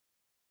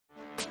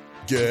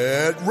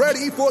Get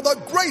ready for the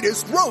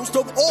greatest roast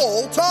of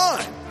all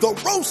time. The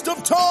Roast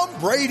of Tom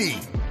Brady.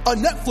 A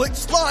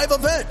Netflix live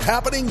event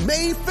happening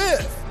May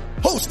 5th.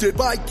 Hosted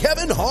by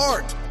Kevin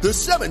Hart. The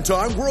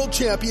 7-time world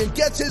champion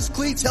gets his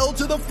cleats held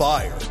to the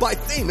fire by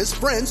famous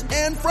friends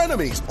and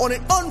frenemies on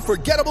an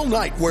unforgettable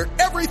night where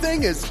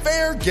everything is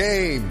fair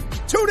game.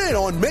 Tune in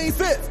on May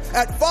 5th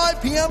at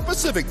 5 p.m.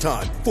 Pacific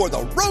time for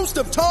the Roast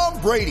of Tom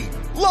Brady.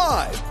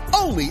 Live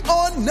only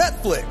on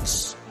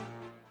Netflix.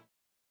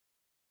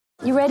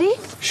 You ready?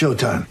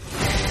 Showtime.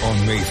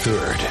 On May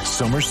 3rd,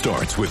 summer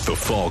starts with The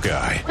Fall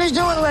Guy. Let's do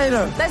it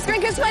later. Let's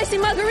drink a spicy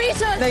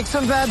margarita. Make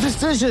some bad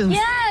decisions.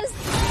 Yes!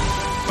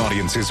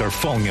 Audiences are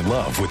falling in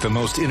love with the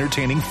most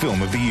entertaining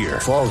film of the year.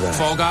 Fall Guy.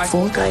 Fall Guy?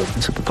 Fall Guy.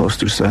 That's what the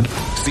poster said.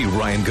 See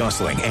Ryan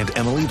Gosling and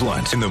Emily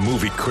Blunt in the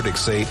movie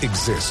critics say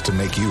exists to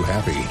make you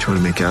happy. Trying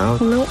to make it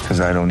out? Nope. Because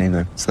I don't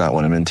either. It's not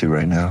what I'm into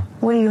right now.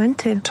 What are you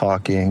into?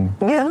 Talking.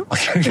 Yeah.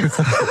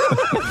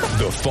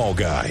 The Fall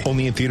Guy.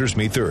 Only in theaters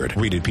May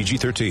 3rd. Rated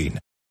PG-13.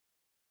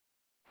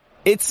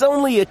 It's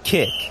only a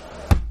kick.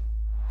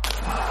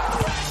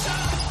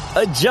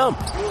 A jump.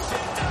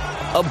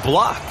 A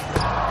block.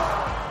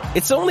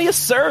 It's only a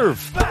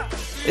serve.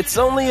 It's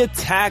only a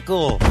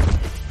tackle.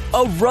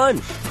 A run.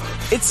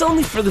 It's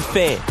only for the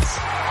fans.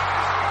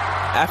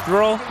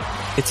 After all,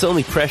 it's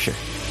only pressure.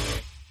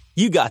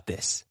 You got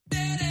this.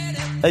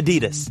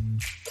 Adidas.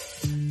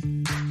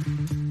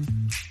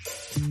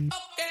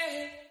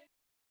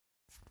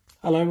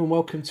 Hello and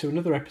welcome to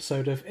another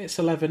episode of It's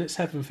 11, It's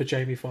Heaven for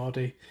Jamie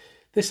Vardy.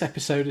 This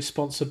episode is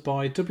sponsored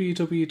by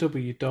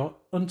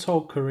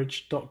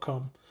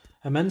www.untoldcourage.com,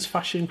 a men's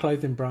fashion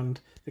clothing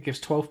brand that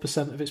gives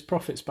 12% of its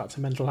profits back to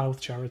mental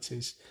health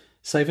charities,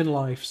 saving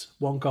lives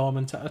one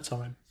garment at a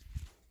time.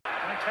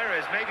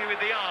 Terres maybe with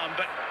the arm,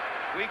 but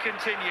we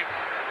continue.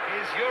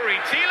 Here's Yuri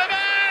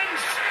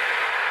Tielemans!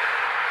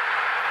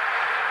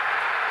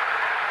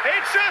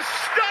 It's a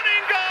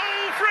stunning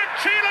goal from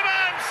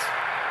Tielemans!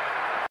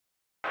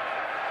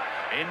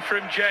 In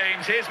from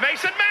James, here's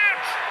Mason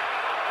Mount!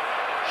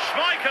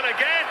 Schmeichel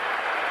again,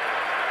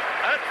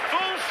 at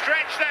full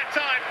stretch that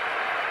time.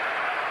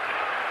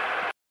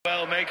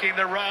 Well, making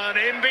the run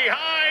in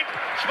behind.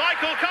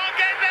 Schmeichel can't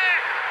get there.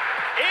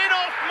 In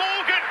off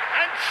Morgan,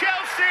 and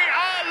Chelsea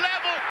are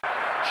level.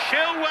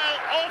 Chilwell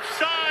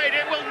offside,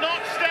 it will not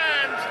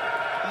stand.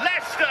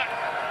 Leicester,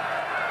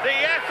 the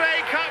FA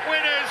Cup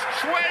winners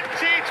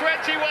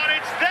 2021,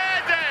 it's their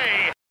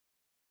day.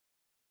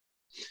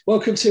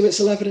 Welcome to It's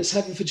 11, It's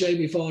Heaven for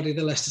Jamie Vardy,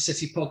 the Leicester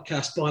City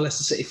podcast by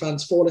Leicester City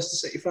fans for Leicester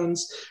City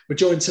fans. We're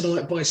joined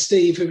tonight by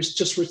Steve, who has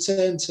just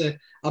returned to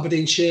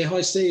Aberdeenshire.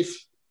 Hi, Steve.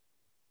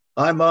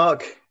 Hi,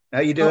 Mark. How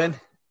you doing?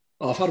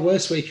 I've had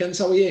worse weekends.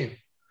 How are you?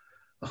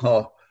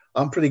 Oh,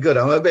 I'm pretty good.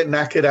 I'm a bit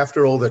knackered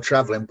after all the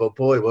travelling, but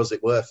boy, was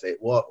it worth it.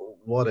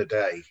 What a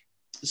day.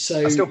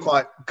 So I still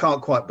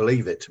can't quite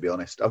believe it, to be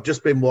honest. I've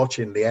just been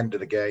watching the end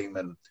of the game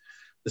and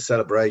the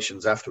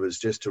celebrations afterwards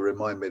just to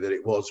remind me that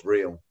it was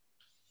real.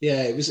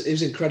 Yeah, it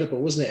was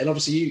incredible, wasn't it? And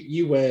obviously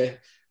you were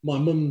my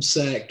mum's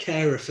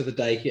carer for the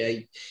day. Yeah,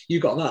 you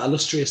got that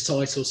illustrious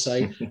title.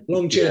 So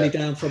long journey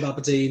down from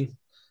Aberdeen,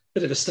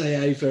 bit of a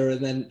stay over,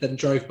 and then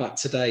drove back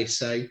today.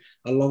 So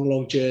a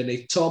long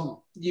journey.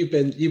 Tom, you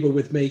were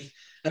with me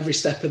every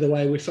step of the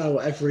way. We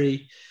felt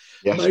every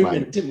moment,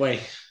 mate. Didn't we?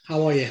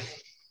 How are you?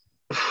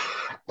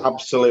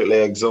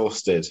 Absolutely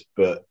exhausted,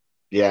 but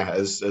yeah,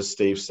 as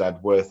Steve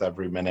said, worth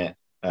every minute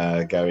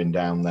going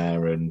down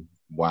there. And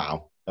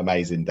wow,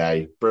 amazing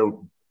day.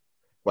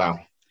 Wow.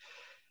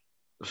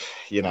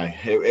 You know,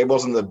 it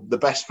wasn't the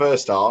best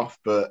first half,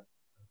 but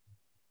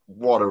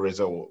what a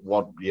result.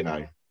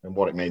 And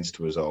what it means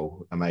to us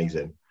all.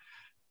 Amazing.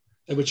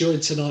 And we're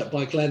joined tonight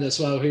by Glenn as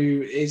well,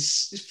 who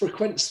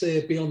frequents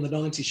the Beyond the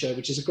 90 show,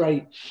 which is a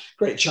great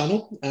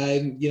channel.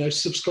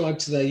 Subscribe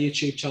to their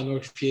YouTube channel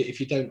if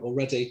you don't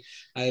already.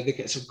 They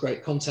get some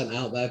great content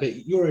out there.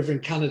 But you're over in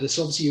Canada,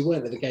 so obviously you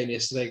weren't at the game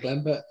yesterday,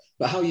 Glenn. But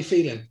how are you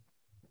feeling?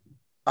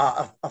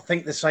 I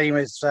think the same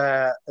as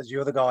the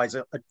other guys.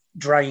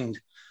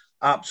 Drained,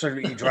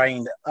 absolutely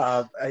drained.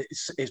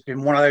 It's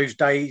been one of those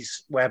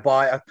days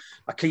whereby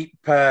I keep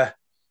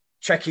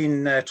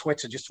checking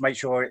Twitter just to make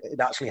sure it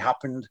actually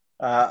happened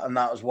and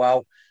that as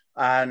well.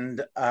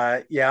 And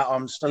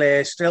I'm still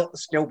here,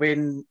 still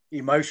being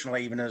emotional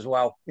even as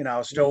well. You know, I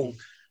was still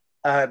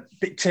a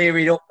bit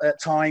teary up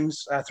at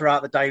times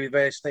throughout the day with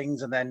various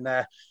things, and then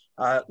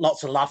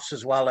lots of laughs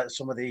as well at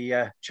some of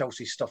the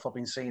Chelsea stuff I've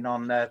been seeing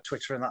on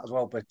Twitter and that as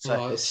well. But it's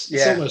almost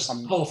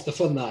half the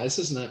fun, that is,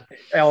 isn't it?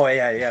 Oh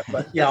yeah.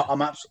 But yeah,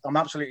 I'm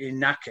absolutely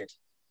knackered.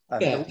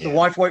 The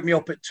wife woke me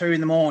up at 2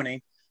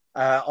 a.m.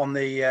 On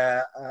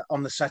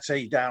the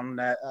settee down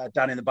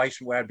in the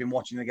basement where I'd been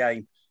watching the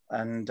game,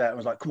 and I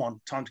was like, "Come on,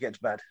 time to get to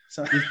bed."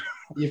 So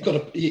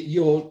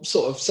you're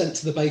sort of sent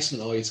to the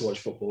basement, are you, to watch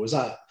football? Is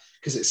that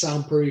because it's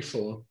soundproof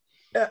or?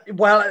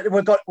 Well,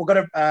 we've got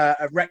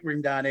a rec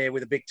room down here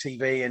with a big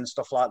TV and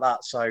stuff like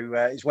that. So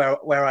it's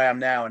where I am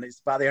now, and it's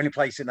about the only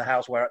place in the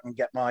house where I can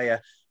get my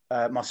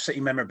my City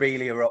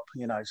memorabilia up.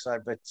 You know, so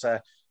but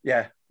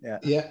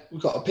Yeah,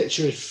 we've got a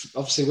picture of,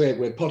 obviously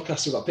we're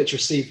podcasting, we've got a picture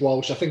of Steve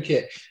Walsh. I think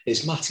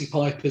it's Matty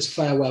Piper's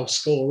farewell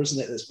score,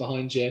 isn't it, that's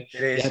behind you?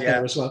 It is,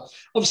 there as well.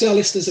 Obviously our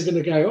listeners are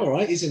going to go, all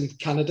right, he's in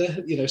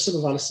Canada. You know, some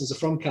of our listeners are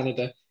from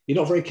Canada. You're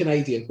not very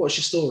Canadian. What's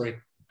your story?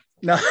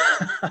 No,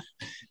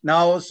 no,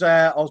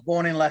 I was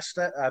born in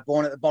Leicester,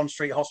 born at the Bond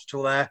Street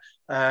Hospital there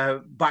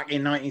back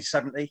in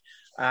 1970.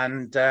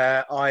 And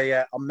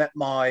I met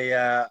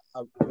my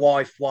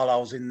wife while I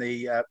was in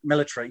the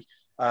military,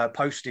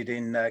 posted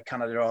in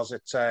Canada. I was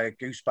at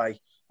Goose Bay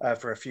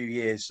for a few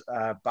years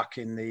back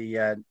in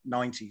the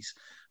 90s.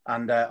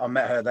 And I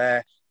met her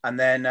there. And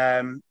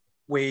then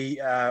we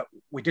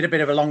did a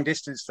bit of a long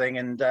distance thing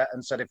and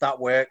said, if that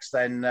works,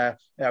 then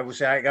we'll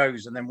see how it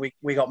goes. And then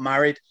we got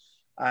married.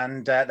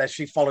 And then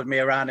she followed me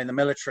around in the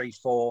military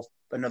for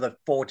another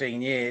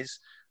 14 years.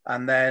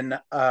 And then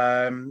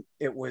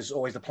it was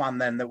always the plan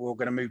then that we were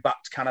going to move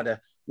back to Canada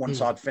once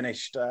I'd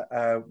finished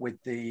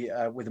with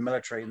the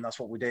military. And that's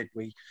what we did.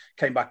 We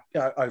came back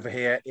over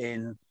here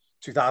in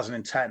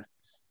 2010.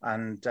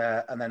 And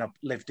then I've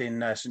lived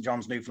in St.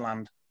 John's,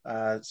 Newfoundland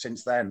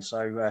since then.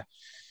 So,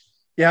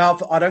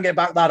 I don't get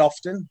back that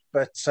often.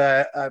 But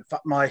in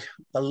fact,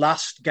 the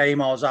last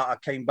game I was at, I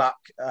came back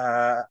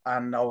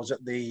and I was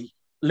at the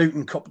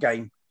Luton Cup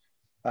game,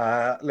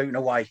 Luton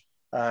away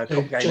Cup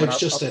game. James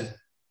Justin,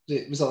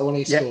 was that the one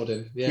he scored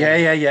in?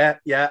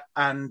 Yeah.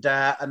 And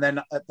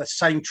then at the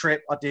same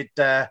trip, I did.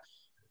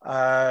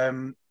 I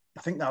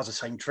think that was the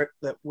same trip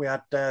that we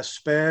had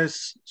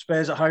Spurs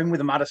at home with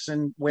the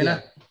Madison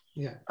winner.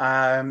 Yeah.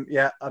 And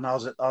I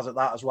was at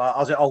that as well. I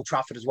was at Old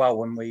Trafford as well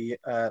when we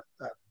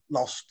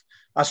lost.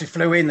 I actually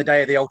flew in the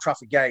day of the Old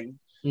Trafford game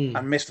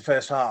and missed the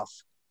first half.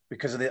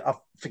 Because of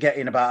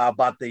forgetting about how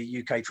bad the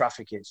UK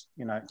traffic is,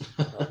 you know.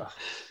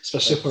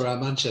 Especially up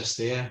around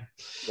Manchester,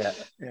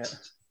 Yeah.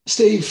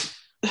 Steve,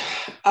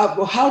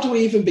 how do we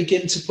even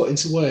begin to put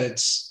into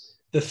words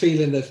the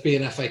feeling of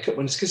being FA Cup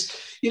winners? Because,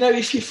 you know,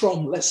 if you're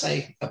from, let's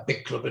say, a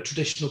big club, a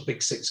traditional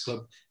Big Six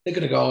club, they're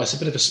going to go, it's a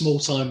bit of a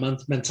small-time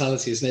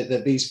mentality, isn't it,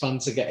 that these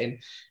fans are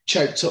getting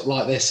choked up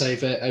like this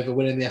over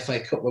winning the FA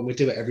Cup when we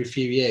do it every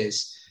few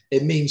years.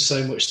 It means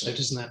so much, so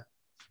doesn't it?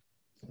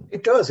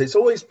 It does. It's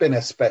always been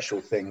a special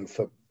thing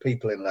for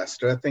people in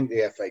Leicester. I think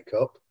the FA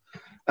Cup.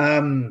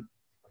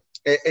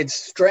 It's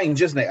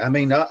strange, isn't it? I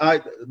mean,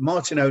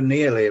 Martin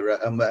O'Neill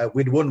era,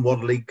 we'd won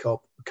one League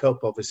Cup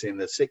obviously in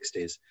the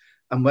 60s.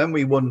 And when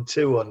we won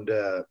two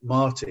under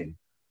Martin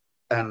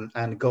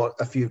and got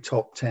a few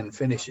top 10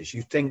 finishes,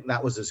 you think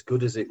that was as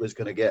good as it was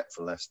going to get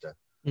for Leicester.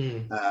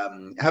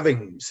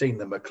 Having seen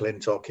the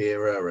McClintock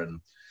era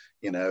and,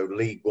 you know,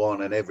 League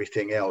One and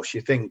everything else, you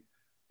think,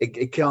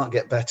 it can't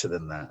get better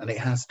than that, and it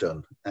has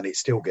done, and it's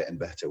still getting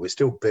better. We're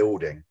still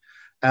building,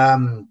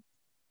 but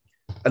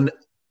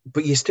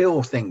you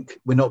still think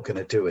we're not going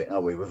to do it,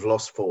 are we? We've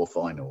lost 4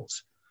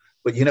 finals,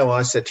 but you know,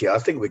 I said to you, I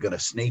think we're going to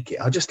sneak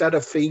it. I just had a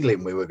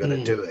feeling we were going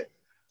to do it,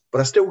 but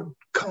I still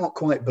can't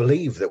quite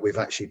believe that we've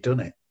actually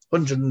done it.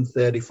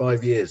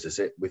 135 years is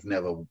it? We've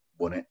never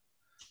won it.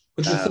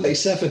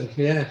 137,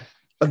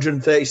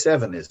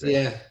 137 is it?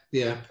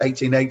 Yeah.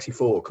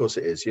 1884, of course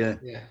it is. Yeah.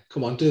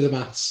 Come on, do the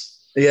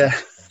maths. Yeah.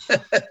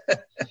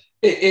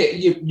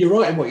 You're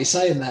right in what you're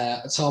saying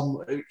there,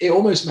 Tom. It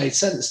almost made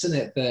sense, didn't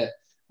it, that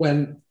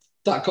when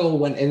that goal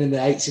went in the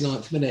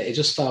 89th minute, it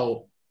just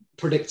felt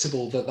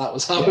predictable that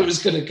was how it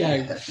was going to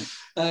go.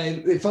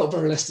 It felt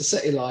very Leicester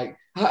City-like.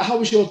 How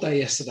was your day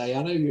yesterday?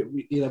 I know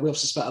we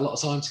obviously spent a lot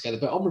of time together,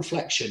 but on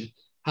reflection,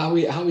 how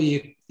are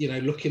you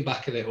looking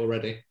back at it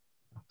already?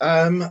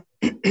 The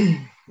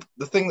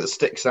thing that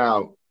sticks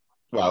out,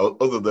 well,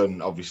 other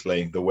than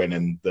obviously the win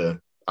and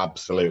the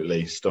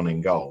absolutely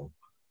stunning goal,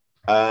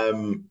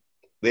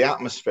 the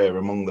atmosphere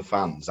among the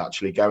fans,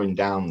 actually going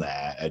down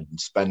there and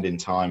spending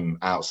time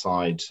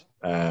outside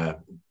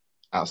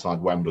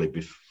Wembley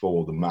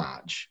before the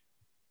match,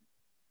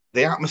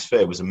 the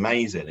atmosphere was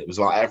amazing. It was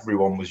like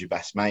everyone was your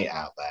best mate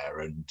out there.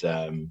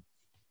 And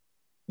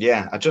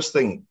I just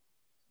think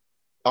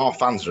our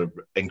fans are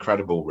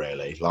incredible,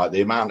 really. Like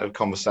the amount of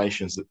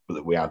conversations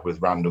that we had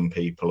with random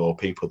people or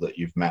people that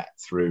you've met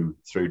through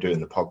doing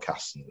the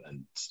podcast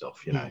and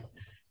stuff, you know.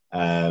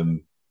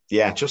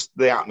 Just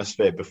the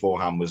atmosphere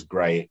beforehand was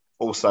great.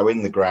 Also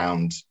in the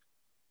ground,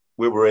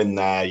 we were in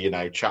there, you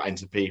know, chatting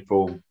to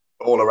people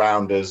all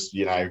around us,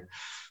 you know,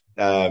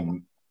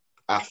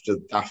 after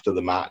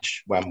the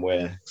match when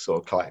we're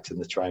sort of collecting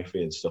the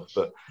trophy and stuff.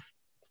 But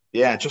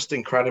yeah, just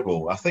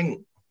incredible. I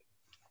think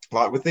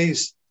like with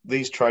these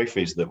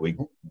trophies that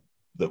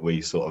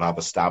we sort of have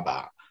a stab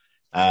at,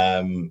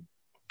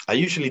 I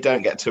usually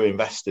don't get too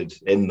invested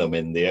in them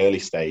in the early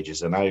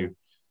stages. I know,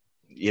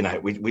 you know,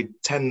 we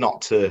tend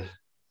not to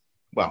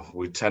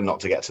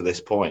get to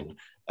this point.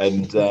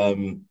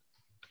 And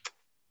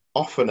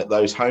often at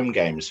those home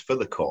games for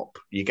the Cup,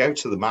 you go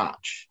to the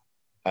match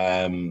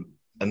and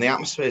the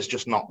atmosphere is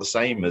just not the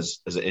same as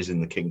it is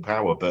in the King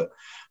Power. But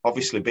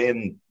obviously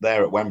being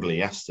there at Wembley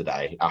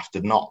yesterday,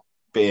 after not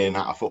being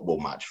at a football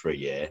match for a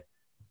year,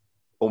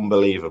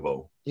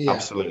 unbelievable,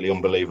 absolutely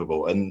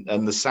unbelievable.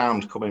 And the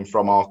sound coming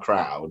from our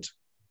crowd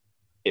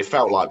it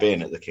felt like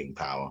being at the King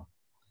Power.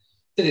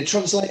 Did it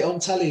translate on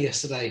telly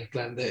yesterday,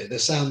 Glenn? The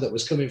sound that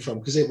was coming from,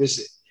 because it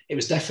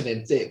was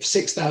deafening.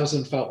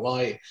 6,000 felt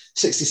like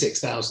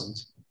 66,000.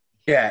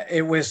 Yeah,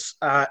 it was.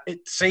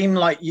 It seemed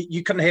like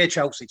you couldn't hear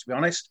Chelsea, to be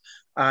honest,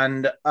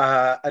 and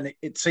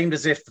it seemed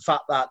as if the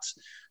fact that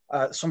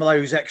some of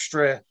those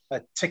extra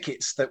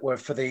tickets that were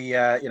for the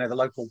the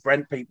local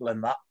Brent people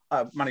and that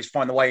managed to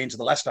find their way into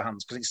the Leicester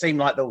hands, because it seemed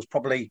like there was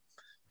probably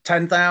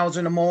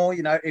 10,000 or more.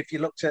 If you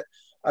looked at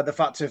the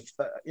fact of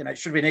it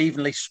should have been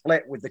evenly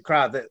split with the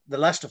crowd. The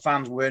Leicester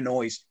fans were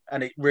noisy,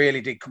 and it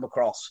really did come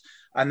across.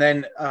 And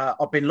then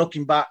I've been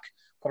looking back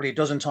probably a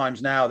dozen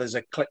times now. There's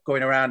a clip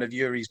going around of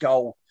Yuri's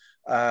goal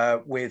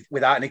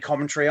without any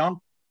commentary on.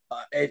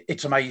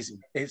 It's amazing.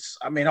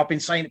 I've been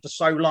saying it for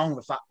so long,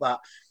 the fact that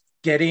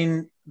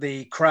getting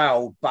the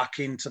crowd back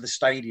into the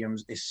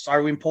stadiums is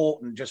so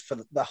important just for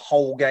the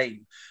whole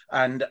game.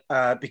 And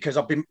because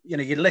I've been,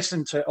 you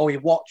listen to or you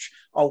watch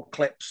old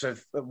clips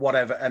of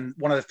whatever, and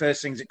one of the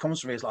first things that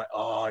comes to me is like,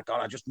 oh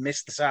God, I just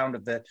missed the sound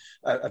of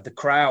the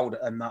crowd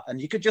and that.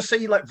 And you could just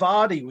see like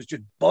Vardy was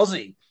just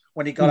buzzing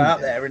when he got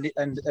out there,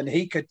 and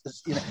he could,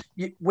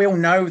 we all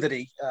know that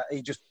he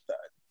just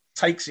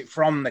takes it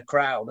from the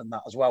crowd and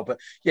that as well. But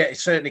yeah, it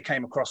certainly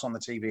came across on the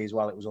TV as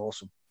well. It was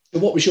awesome.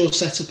 What was your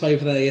setup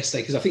over there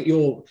yesterday? Because I think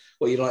you're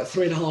like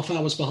 3.5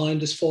 hours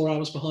behind us, 4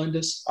 hours behind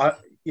us. I'm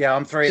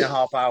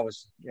 3.5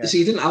 hours. Yeah. So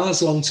you didn't have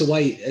as long to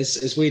wait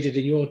as we did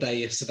in your day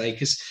yesterday,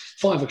 because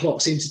 5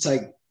 o'clock seemed to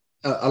take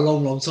a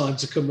long, long time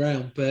to come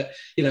round. But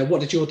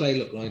what did your day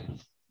look like?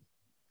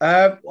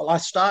 Well, I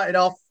started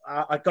off.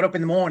 I got up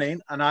in the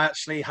morning, and I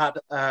actually had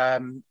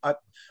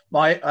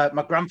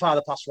my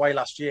grandfather passed away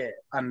last year,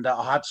 and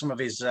I had some of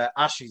his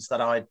ashes that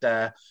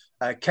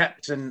I'd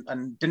kept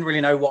and didn't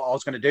really know what I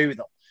was going to do with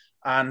them.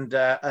 And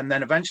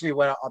then eventually,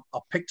 when I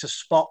picked a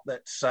spot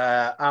that's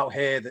out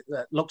here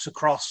that looks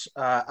across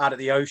out of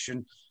the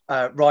ocean,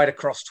 right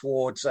across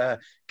towards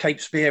Cape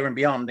Spear and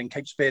beyond. And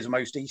Cape Spear is the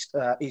most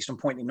eastern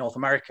point in North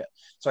America,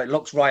 so it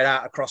looks right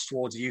out across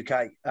towards the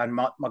UK. And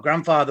my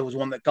grandfather was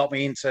one that got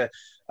me into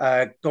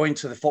going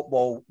to the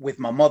football with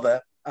my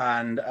mother,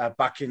 and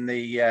back in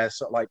the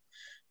sort of like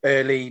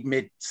early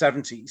mid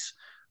 70s.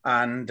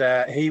 And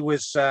he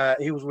was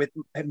with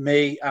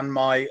me and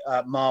my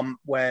mum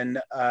when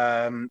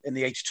in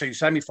the H2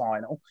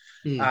 semi-final,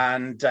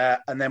 and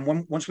then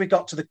once we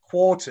got to the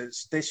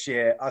quarters this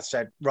year, I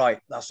said, right,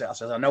 that's it. I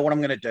said, I know what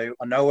I'm going to do.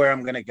 I know where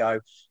I'm going to go.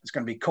 It's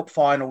going to be cup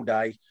final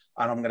day,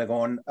 and I'm going to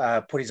go and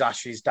put his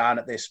ashes down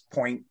at this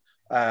point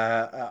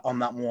on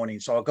that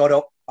morning. So I got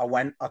up, I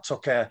went, I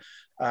took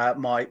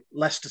my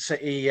Leicester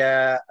City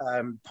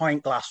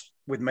pint glass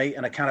with me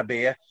and a can of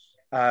beer.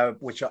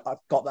 Which I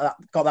got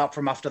that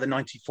from after the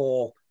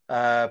 '94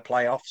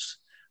 playoffs,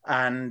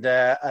 and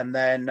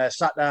then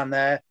sat down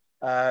there,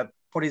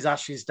 put his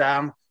ashes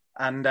down,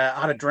 and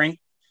had a drink,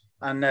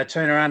 and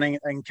turned around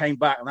and came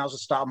back, and that was the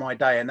start of my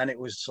day. And then it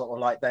was sort of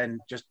like and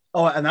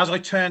as I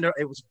turned,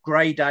 it was a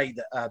grey day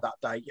that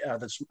day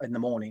in the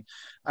morning,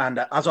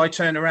 and as I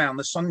turned around,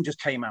 the sun just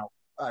came out.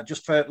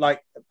 Just for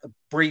like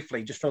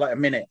briefly, just for like a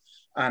minute.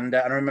 And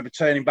I remember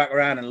turning back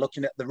around and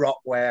looking at the rock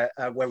where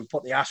we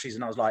put the ashes,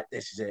 and I was like,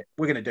 this is it.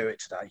 We're going to do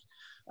it today.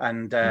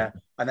 And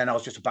then I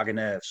was just a bag of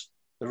nerves.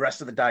 The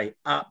rest of the day,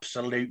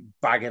 absolute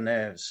bag of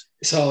nerves.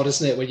 It's hard,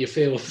 isn't it, when you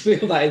feel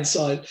that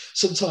inside?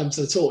 Sometimes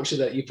the torture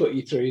that they put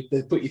you through,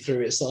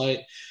 it's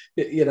like,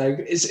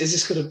 is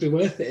this going to be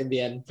worth it in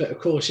the end? But of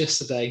course,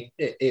 yesterday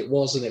it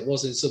was, and it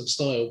was in some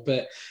style.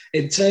 But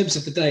in terms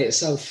of the day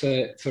itself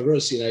for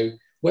us,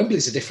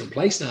 Wembley's a different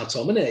place now,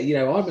 Tom, isn't it?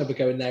 I remember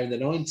going there in the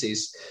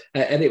 90s,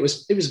 and it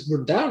was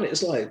run down. It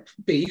was like,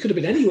 you could have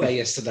been anywhere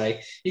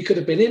yesterday. You could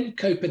have been in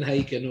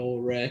Copenhagen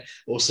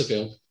or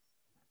Seville.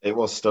 It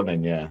was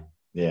stunning, yeah.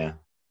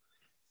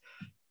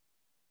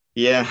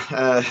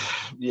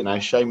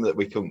 Shame that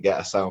we couldn't get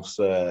ourselves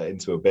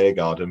into a beer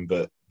garden,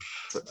 but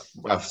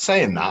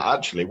saying that,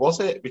 actually, was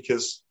it?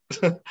 Because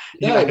the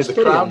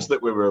crowds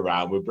that we were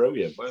around were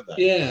brilliant, weren't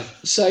they? Yeah.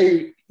 So,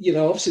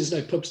 obviously there's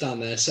no pubs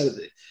down there, so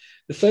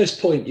the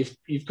first point,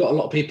 you've got a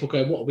lot of people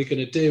going, what are we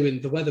going to do?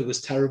 And the weather was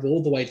terrible.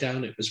 All the way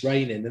down, it was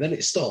raining. And then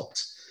it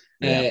stopped.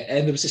 Yeah.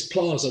 And there was this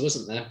plaza,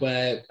 wasn't there,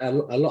 where a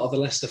lot of the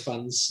Leicester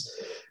fans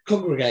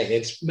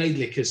congregated,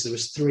 mainly because there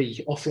was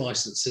 3 off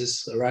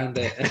licenses around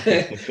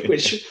it,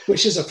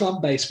 which as a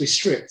fan base, we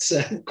stripped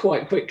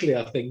quite quickly,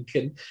 I think.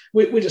 And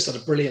we just had a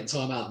brilliant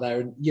time out there.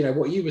 And,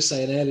 what you were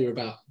saying earlier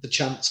about the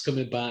chants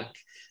coming back,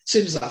 as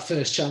soon as that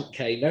first chant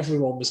came,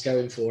 everyone was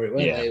going for it,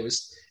 weren't they?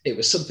 It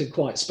was something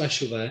quite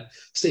special there.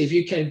 Steve,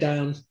 you came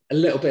down a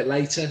little bit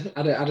later,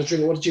 had a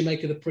drink. What did you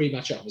make of the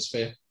pre-match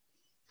atmosphere?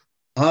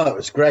 Oh, it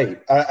was great.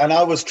 And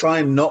I was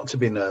trying not to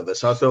be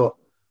nervous. I thought,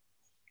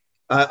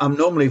 I'm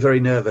normally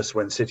very nervous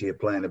when City are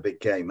playing a big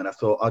game, and I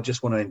thought, I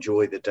just want to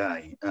enjoy the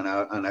day.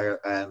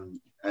 And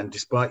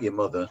despite your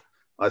mother,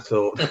 I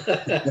thought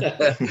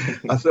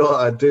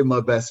I'd do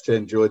my best to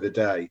enjoy the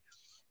day.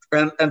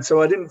 And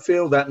so I didn't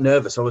feel that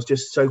nervous. I was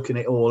just soaking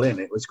it all in.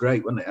 It was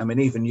great, wasn't it? I mean,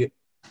 even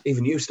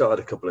Even you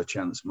started a couple of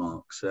chants,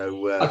 Mark.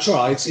 So I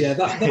tried. Yeah,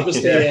 that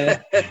was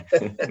the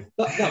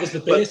that was the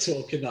beer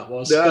talking. That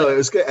was. No, it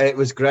was good. It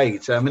was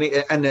great. I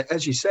mean, and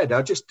as you said,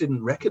 I just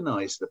didn't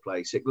recognise the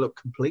place. It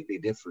looked completely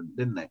different,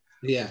 didn't it?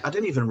 Yeah. I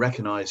didn't even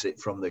recognise it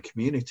from the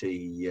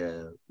community.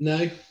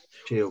 No.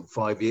 Till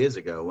 5 years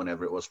ago,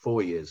 whenever it was,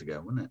 4 years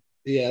ago, wasn't it?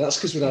 Yeah, that's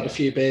because we'd had a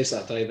few beers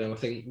that day, though. I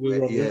think we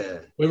were on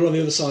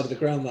the other side of the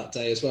ground that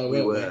day as well.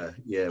 We were.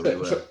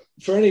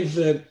 For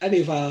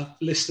any of our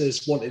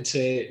listeners wanting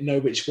to know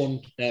which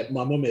one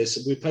my mum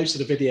is, we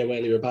posted a video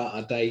earlier about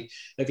our day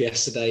of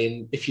yesterday.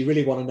 And if you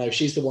really want to know,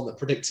 she's the one that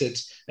predicted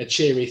a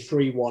cheery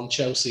 3-1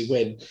 Chelsea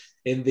win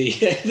in the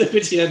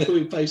video that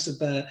we posted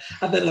there.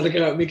 And then had to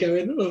go at me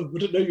going, "Oh, I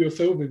didn't know you were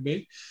filming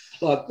me."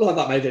 Like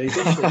that made any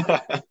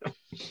difference.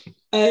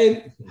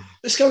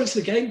 Let's go into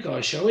the game,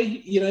 guys, shall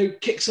we? You know,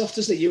 kicks off,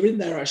 doesn't it? You're in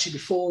there actually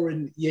before,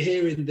 and you're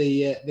hearing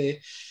the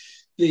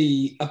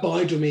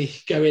Abide With Me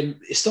going.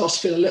 It starts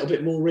to feel a little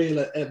bit more real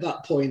at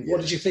that point. Yeah.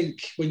 What did you think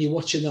when you're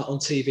watching that on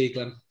TV,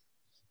 Glenn?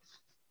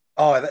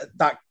 Oh,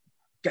 that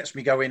gets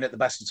me going at the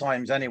best of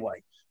times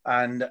anyway.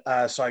 And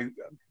so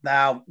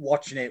now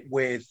watching it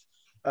with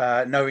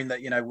knowing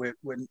that, you know, we're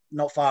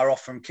not far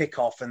off from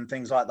kickoff and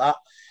things like that.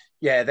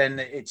 Yeah, then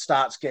it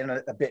starts getting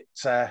a bit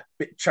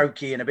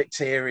choky and a bit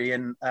teary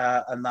and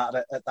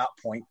that at that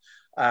point,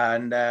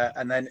 and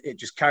then it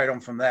just carried on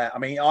from there. I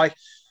mean,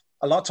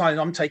 a lot of times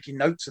I'm taking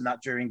notes in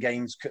that during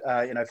games.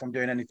 You know, if I'm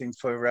doing anything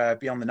for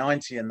Beyond the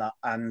 90 and that,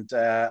 and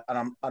I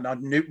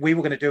knew we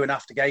were going to do an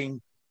after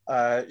game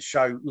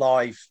show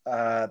live,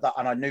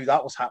 and I knew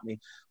that was happening.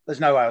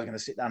 There's no way I was going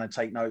to sit down and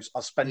take notes.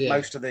 I spent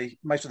most of the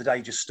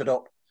day just stood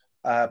up,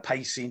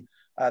 pacing.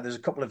 There's a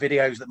couple of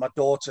videos that my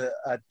daughter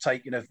had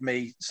taken of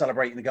me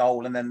celebrating the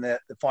goal, and then the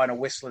final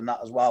whistle and that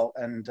as well.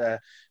 And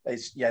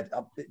it's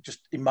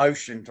just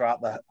emotion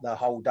throughout the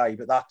whole day.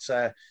 But that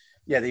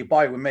the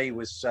Abide With Me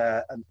was,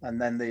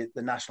 and then the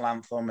national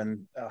anthem,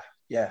 and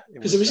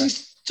because it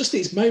was just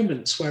these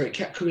moments where it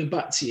kept coming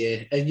back to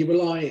you, and you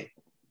were like,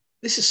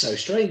 "This is so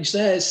strange."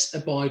 There's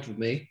Abide With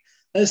Me.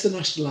 There's the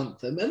national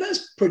anthem, and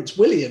there's Prince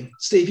William.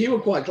 Steve, you were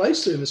quite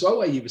close to him as well,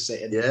 where you were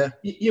sitting. Yeah,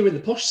 you were in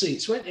the posh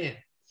seats, weren't you?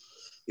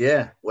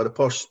 Yeah, what a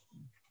posh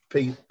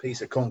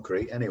piece of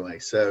concrete anyway.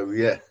 So,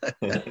 yeah.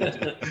 Was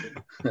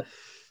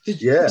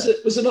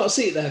there not a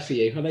seat there for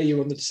you? I know you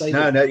were on the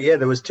disabled. No,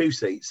 there was 2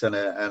 seats and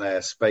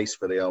a space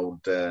for the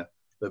old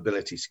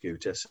mobility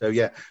scooter. So,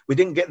 yeah, we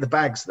didn't get the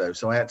bags, though.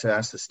 So I had to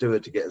ask the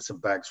steward to get some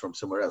bags from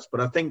somewhere else. But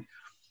I think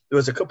there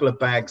was a couple of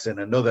bags in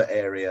another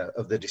area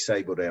of the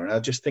disabled area. And I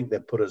just think they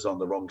put us on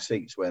the wrong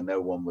seats where no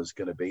one was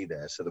going to be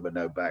there. So there were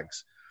no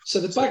bags. So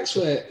the bags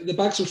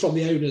were from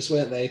the owners,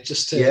 weren't they?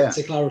 Just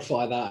to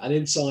clarify that. And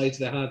inside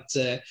they had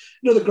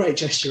another great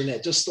gesture in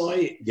it, just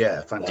like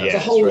fantastic. The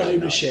whole really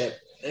ownership.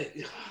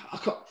 Nice. I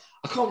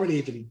can't really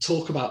even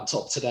talk about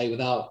Top today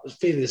without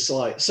feeling it's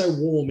like so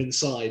warm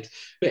inside.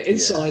 But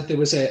inside there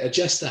was a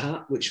jester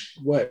hat, which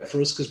worked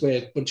for us because we're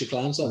a bunch of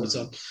clowns, aren't we,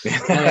 Tom?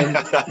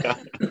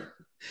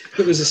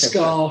 There was a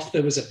scarf,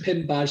 there was a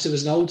pin badge, there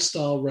was an old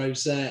style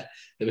rosette.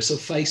 There were some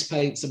face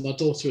paints that my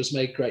daughter has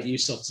made great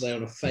use of today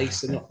on her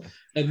face and not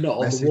on the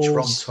walls. Message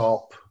from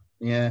top.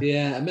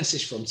 Yeah, a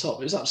message from top.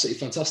 It was absolutely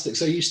fantastic.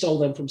 So you stole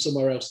them from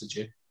somewhere else, did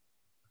you?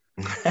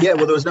 Yeah,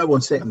 well, there was no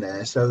one sitting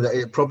there, so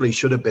it probably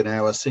should have been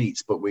our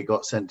seats, but we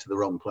got sent to the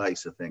wrong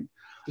place, I think.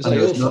 And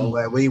there was none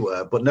where we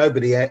were, but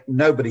nobody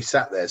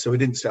sat there, so we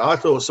didn't sit. I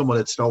thought someone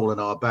had stolen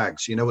our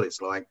bags. You know what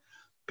it's like?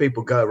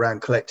 People go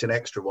around collecting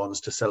extra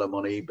ones to sell them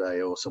on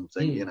eBay or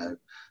something, you know.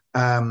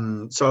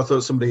 So I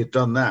thought somebody had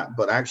done that,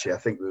 but actually I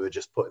think we were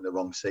just put in the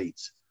wrong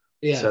seats.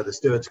 Yeah. So the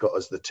stewards got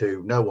us the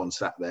 2. No one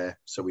sat there,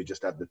 so we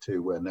just had the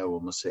 2 where no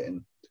one was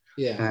sitting.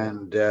 Yeah.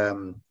 And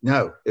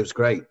no, it was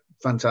great,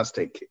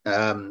 fantastic.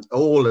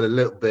 All a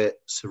little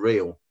bit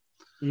surreal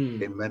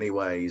in many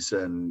ways,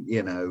 and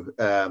you know,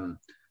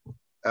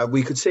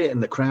 we could see it in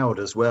the crowd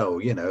as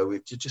well. You know,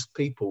 it just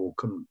people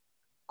couldn't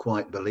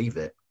quite believe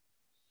it.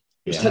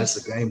 Yeah. As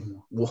the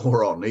game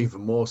wore on,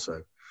 even more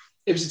so.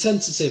 It was a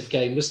tentative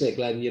game, wasn't it,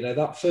 Glenn? You know,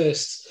 that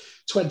first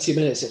 20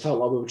 minutes, it felt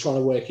like we were trying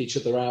to work each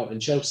other out,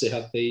 and Chelsea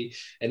had the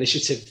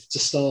initiative to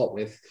start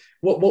with.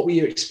 What were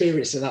you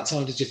experiencing at that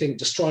time? Did you think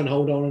just try and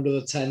hold on under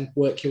the 10,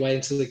 work your way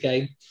into the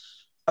game?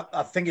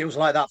 I think it was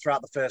like that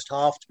throughout the first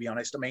half, to be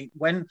honest. I mean,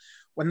 when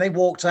they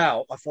walked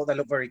out, I thought they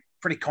looked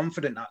pretty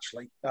confident,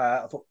 actually.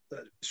 I thought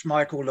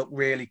Schmeichel looked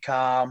really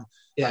calm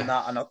and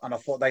that, and I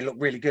thought they looked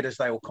really good as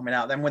they were coming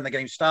out. Then when the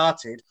game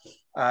started,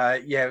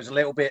 it was a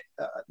little bit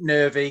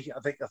nervy. I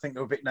think they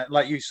were a bit,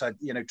 like you said,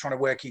 you know, trying to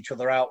work each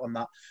other out on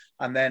that.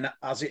 And then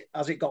as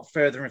it got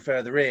further and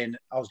further in,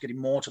 I was getting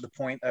more to the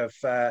point of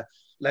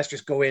let's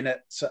just go in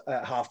at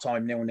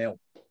halftime 0-0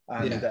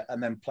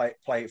 and then play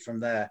it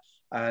from there.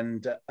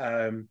 And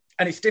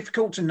it's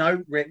difficult to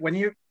know when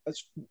you're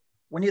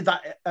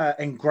that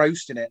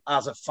engrossed in it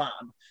as a fan.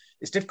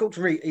 It's difficult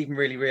to even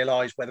really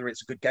realise whether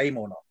it's a good game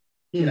or not.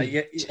 You know,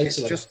 it's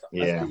just,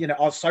 you know,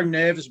 I was so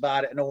nervous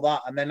about it and all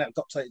that. And then it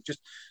got to just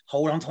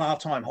hold on to half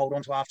time,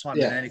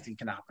 and anything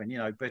can happen, you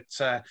know. But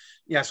so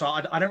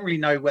I don't really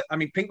know I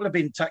mean, people have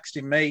been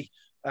texting me,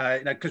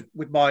 you know, because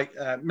with my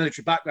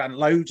military background,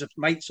 loads of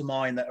mates of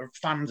mine that are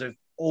fans of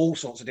all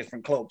sorts of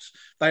different clubs,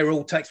 they were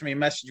all texting me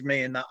and messaging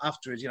me and that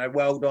afterwards, you know,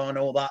 well done,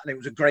 all that. And it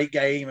was a great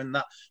game and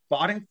that. But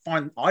I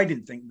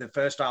didn't think the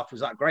first half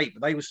was that great,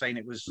 but they were saying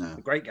it was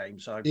a great game.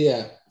 So,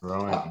 yeah.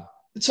 Right.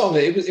 Tom,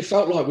 it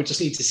felt like we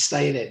just need to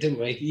stay in it, didn't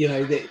we? You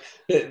know,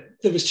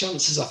 there was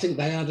chances. I think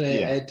they had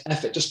an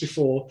effort just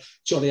before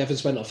Johnny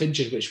Evans went off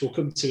injured, which we'll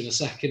come to in a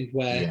second,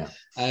 where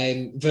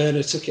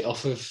Werner took it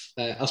off of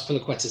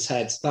Azpilicueta's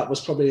head. That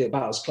was probably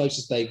about as close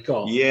as they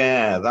got.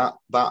 Yeah, that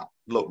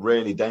looked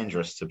really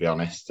dangerous, to be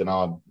honest, and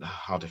our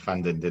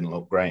defending didn't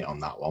look great on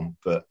that one.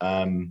 But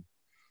as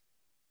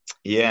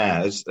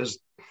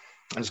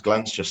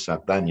Glenn's just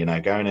said, then, you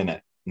know, going in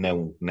at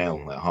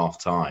 0-0 at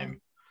half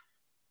time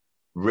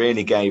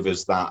really gave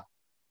us that,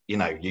 you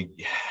know,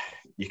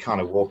 you're kind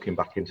of walking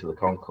back into the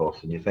concourse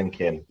and you're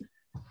thinking,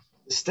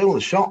 there's still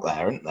a shot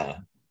there, isn't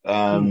there?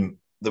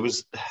 There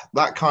was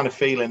that kind of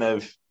feeling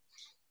of,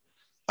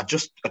 I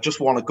just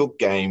want a good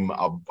game.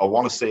 I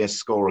want to see us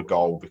score a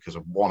goal because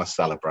I want to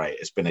celebrate.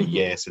 It's been a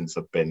year since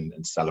I've been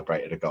and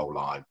celebrated a goal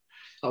live.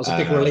 That was a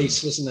big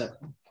release, wasn't it?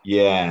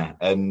 Yeah,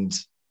 and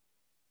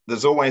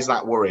there's always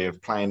that worry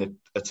of playing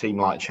a team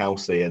like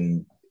Chelsea,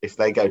 and if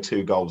they go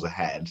 2 goals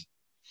ahead,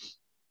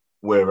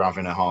 we're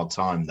having a hard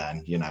time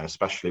then, you know,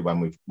 especially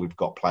when we've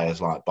got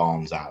players like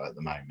Barnes out at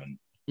the moment.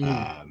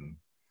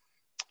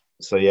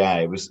 So yeah,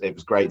 it was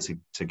great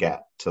to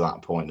get to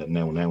that point at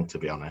 0-0, to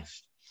be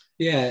honest.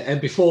 Yeah,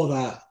 and before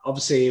that,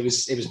 obviously, it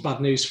was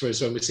bad news for us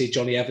when we see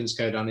Johnny Evans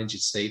go down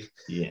injured, Steve.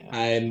 Yeah.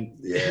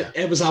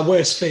 It was our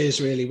worst fears,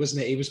 really,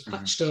 wasn't it? He was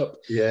patched up.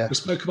 Yeah. We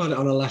spoke about it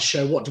on our last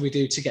show. What do we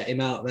do to get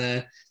him out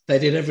there? They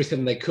did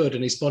everything they could,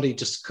 and his body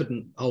just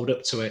couldn't hold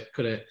up to it,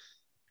 could it?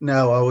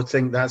 No, I would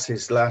think that's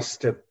his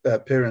last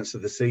appearance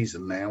of the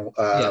season now.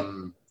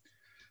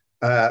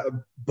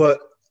 But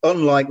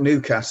unlike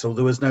Newcastle,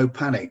 there was no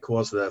panic,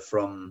 was there,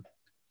 from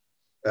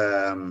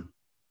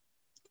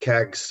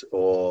Cags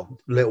or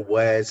Little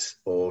Wes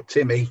or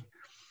Timmy?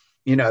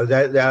 You know,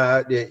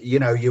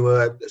 you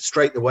were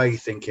straight away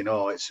thinking,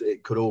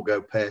 it could all go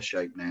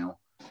pear-shaped now.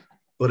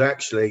 But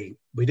actually,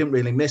 we didn't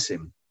really miss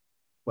him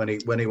when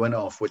he went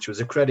off, which was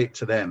a credit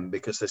to them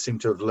because they seem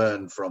to have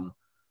learned from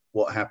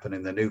what happened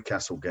in the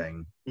Newcastle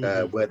game,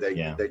 where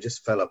they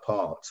just fell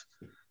apart,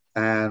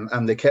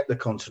 and they kept the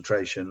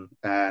concentration.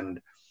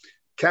 And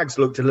Cags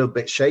looked a little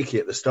bit shaky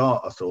at the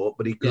start, I thought,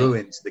 but he grew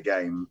into the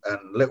game.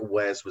 And Little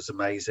Wes was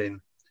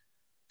amazing.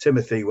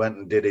 Timothy went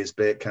and did his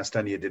bit.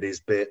 Castagna did his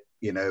bit,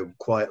 you know,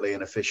 quietly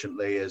and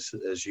efficiently as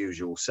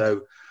usual.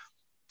 So,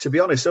 to be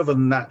honest, other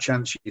than that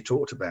chance you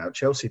talked about,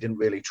 Chelsea didn't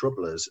really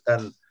trouble us.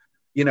 And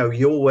you know,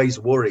 you always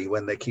worry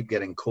when they keep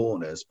getting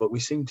corners, but we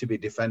seem to be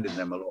defending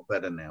them a lot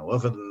better now,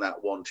 other than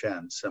that one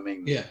chance. I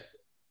mean,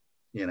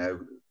 you know,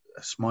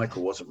 Schmeichel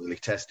wasn't really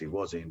tested,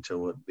 was he,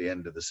 until at the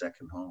end of the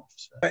second half.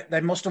 So. But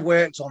they must have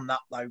worked on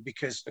that, though,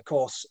 because, of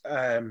course,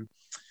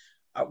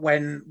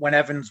 when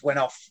Evans went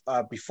off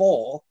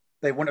before,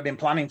 they wouldn't have been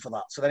planning for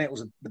that. So then it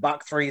was the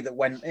back three that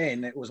went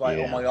in. It was like,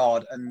 oh, my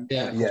God. And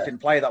didn't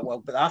play that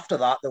well. But after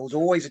that, there was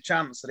always a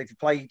chance that if he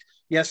played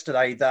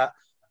yesterday that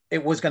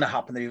it was going to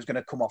happen, that he was going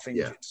to come off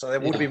injured. So they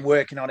would have been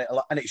working on it a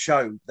lot, and it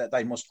showed that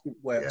they must have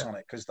worked on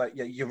it because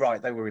you're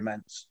right, they were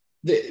immense.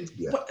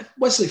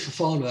 Wesley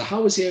Fofana,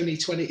 how is he only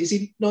 20? Is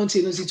he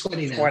 19 or is he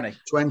 20 now?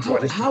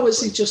 20. How is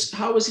he just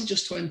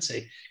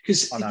 20?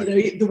 Because you know,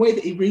 the way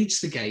that he reads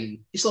the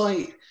game, it's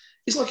like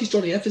he's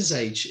Johnny Evans'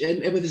 age,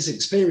 and with his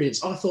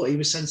experience, I thought he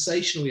was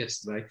sensational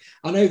yesterday.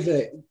 I know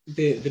that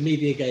the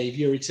media gave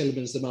Yuri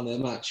Tillemans the man of the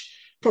match,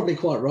 probably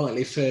quite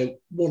rightly, for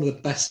one of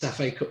the best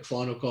FA Cup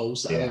final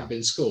goals that have ever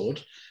been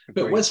scored.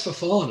 But Wes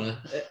Fofana,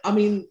 I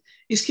mean,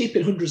 he's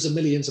keeping hundreds of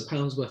millions of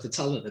pounds worth of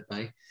talent at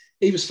bay.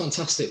 He was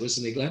fantastic,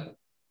 wasn't he, Glenn?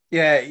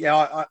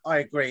 Yeah, I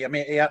agree. I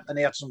mean, he had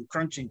some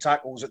crunching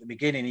tackles at the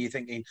beginning. And you're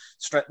thinking,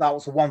 that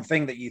was the one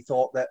thing that you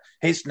thought that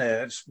his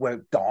nerves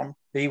were gone.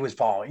 He was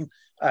fine.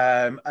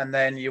 And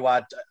then you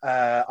had,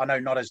 I know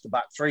not as the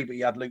back three, but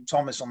you had Luke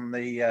Thomas on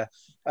the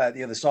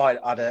other side,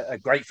 had a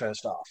great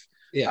first half.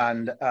 Yeah.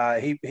 And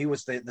he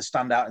was the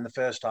standout in the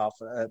first half,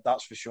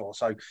 that's for sure.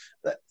 So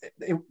that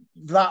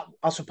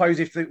I suppose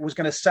if it was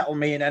going to settle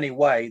me in any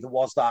way, there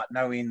was that,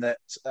 knowing that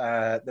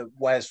that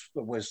Wes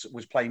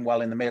was playing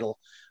well in the middle,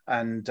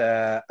 and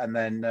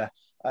then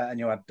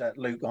you had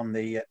Luke on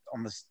the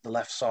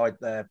left side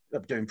there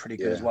doing pretty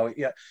good as well.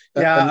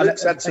 And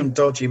Luke's had some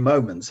dodgy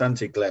moments,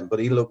 hasn't he, Glenn? But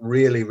he looked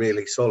really,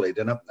 really solid.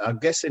 And I'm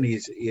guessing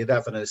he'd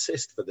have an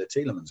assist for the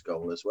Tielemans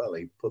goal as well.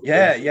 He put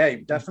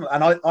definitely.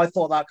 And I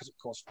thought that because, of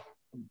course,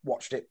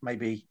 watched it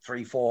maybe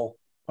 300-400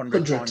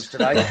 times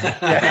today.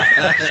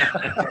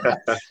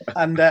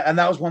 And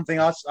that was one thing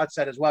I'd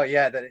said as well.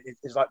 Yeah, that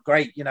it's like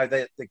great. You know,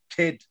 the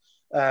kid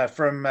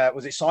from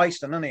was it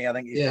Syston, isn't he? I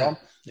think he's from,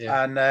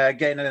 and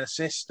getting an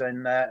assist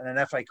in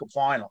an FA Cup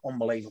final,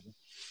 unbelievable.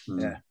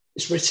 Yeah.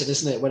 it's written,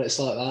 isn't it, when it's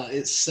like that?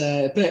 It's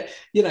but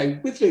you know,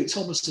 with Luke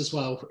Thomas as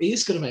well, he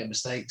is going to make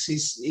mistakes.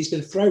 He's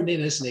been thrown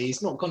in, isn't he?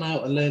 He's not gone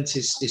out and learnt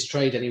his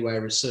trade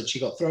anywhere as such. He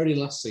got thrown in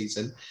last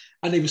season,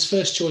 and he was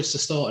first choice to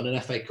start in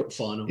an FA Cup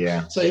final.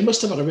 Yeah. So he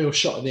must have had a real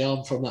shot in the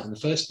arm from that in the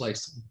first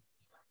place.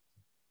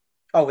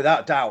 Oh,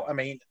 without doubt. I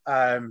mean,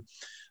 and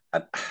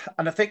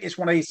I think it's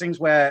one of these things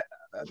where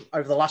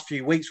over the last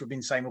few weeks we've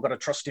been saying we've got to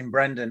trust in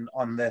Brendan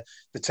on the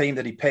team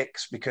that he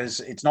picks, because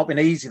it's not been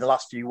easy the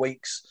last few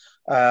weeks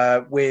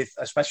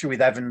especially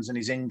with Evans and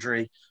his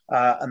injury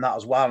and that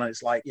as well. And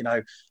it's like, you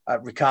know,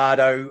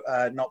 Ricardo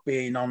not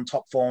being on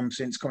top form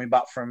since coming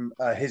back from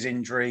his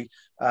injury,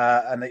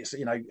 and it's,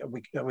 you know,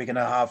 are we going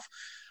to have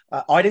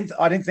I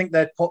didn't think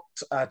they'd put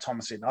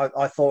Thomas in.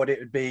 I thought it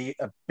would be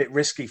a bit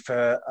risky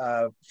for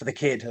the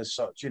kid as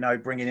such, you know,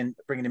 bringing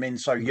him in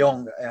so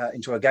young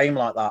into a game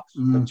like that.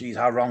 But geez,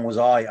 how wrong was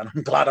I? And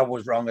I'm glad I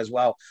was wrong as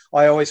well.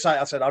 I always say,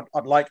 I said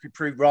I'd like to be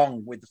proved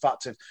wrong with the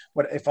fact of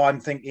if I'm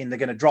thinking they're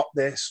going to drop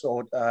this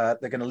or they're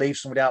going to leave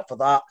somebody out for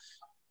that.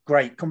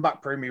 Great, come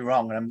back, prove me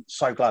wrong, and I'm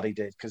so glad he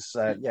did, because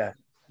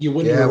you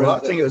wouldn't. Yeah, well, I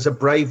think it was a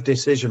brave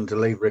decision to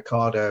leave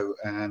Ricardo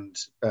and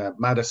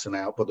Maddison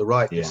out, but the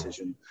right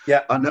decision.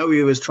 Yeah, I know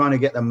he was trying to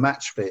get them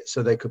match fit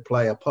so they could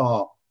play a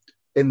part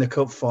in the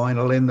cup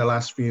final, in the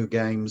last few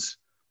games,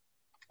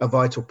 a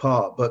vital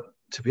part. But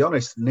to be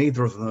honest,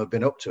 neither of them have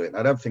been up to it.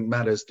 I don't think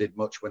Madders did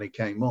much when he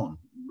came on,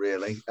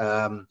 really.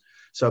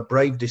 So a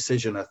brave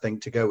decision, I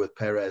think, to go with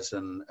Perez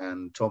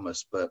and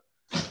Thomas, but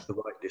the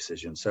right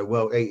decision. So,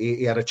 well,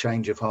 he had a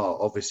change of heart.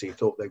 Obviously, he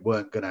thought they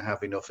weren't going to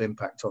have enough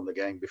impact on the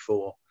game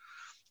before.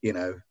 You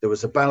know, there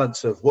was a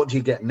balance of what do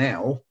you get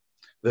now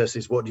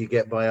versus what do you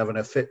get by having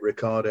a fit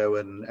Ricardo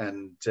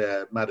and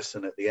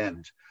Maddison at the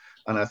end.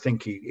 And I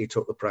think he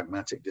took the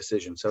pragmatic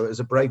decision. So it was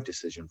a brave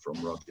decision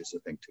from Rodgers, I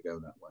think, to go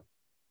that way.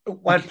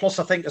 Well, plus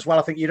I think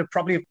you'd have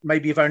probably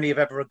maybe have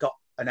ever got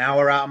an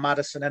hour out of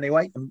Maddison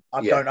anyway.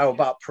 I don't know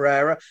about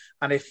Pereira,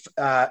 and if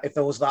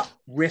there was that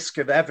risk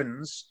of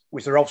Evans,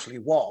 which there obviously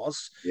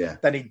was,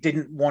 then he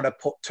didn't want to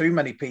put too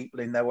many people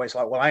in there. Where it's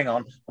like, well, hang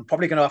on, I'm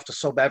probably going to have to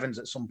sub Evans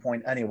at some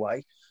point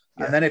anyway,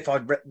 and then if I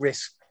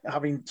risk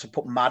having to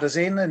put Madders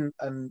in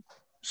and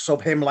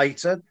sub him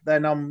later,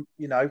 then I'm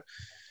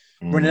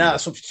running out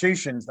of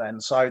substitutions.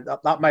 Then so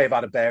that may have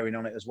had a bearing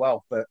on it as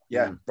well. But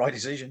right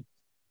decision.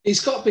 He's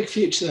got a big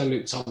future though,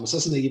 Luke Thomas,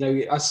 hasn't he? You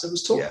know, I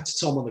was talking to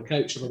Tom on the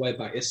coach on the way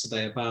back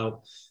yesterday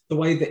about the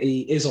way that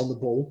he is on the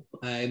ball.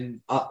 And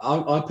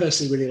I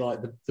personally really like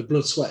the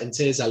blood, sweat and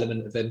tears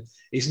element of him.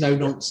 He's no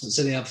nonsense.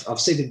 And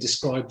I've seen him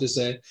described as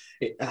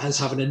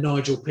having a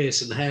Nigel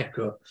Pearson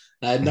haircut.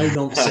 No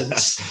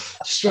nonsense,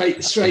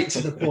 straight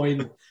to the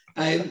point.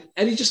 And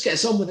he just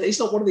gets on with it. He's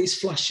not one of these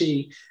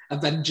flashy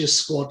Avengers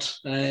squad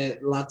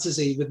lads, is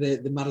he, with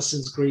the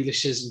Maddisons,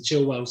 Grealishes and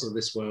Chilwells of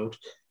this world.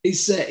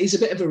 He's a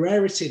bit of a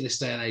rarity in this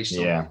day and age,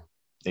 Tom. Yeah,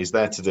 he's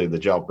there to do the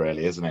job,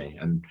 really, isn't he?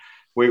 And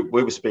we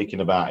were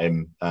speaking about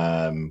him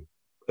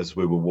as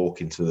we were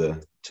walking to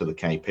the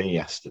KP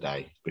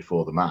yesterday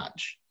before the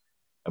match,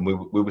 and we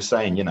were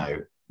saying, you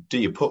know, do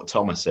you put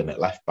Thomas in at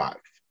left back,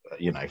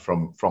 you know,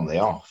 from the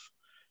off?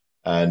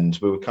 And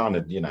we were kind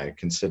of, you know,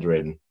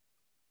 considering,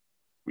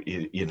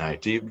 you know,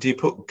 do you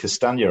put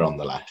Castagna on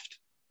the left?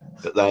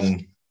 But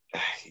then,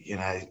 you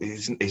know,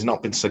 he's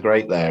not been so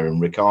great there, and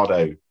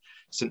Ricardo,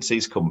 since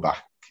he's come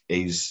back,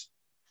 he's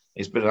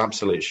been an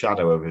absolute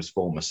shadow of his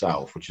former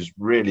self, which is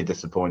really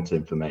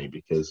disappointing for me,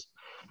 because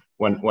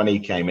when he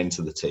came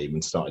into the team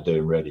and started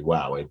doing really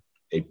well,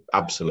 it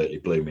absolutely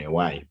blew me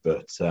away.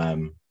 But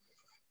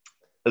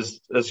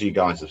as you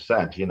guys have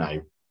said, you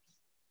know,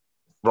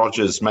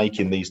 Rodgers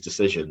making these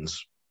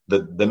decisions,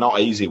 they're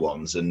not easy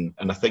ones, and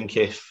I think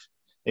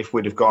if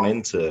we'd have gone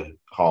into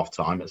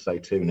half-time at, say,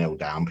 2-0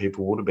 down,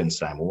 people would have been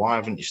saying, well, why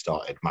haven't you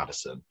started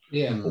Maddison?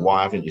 Yeah. Or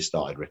why haven't you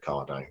started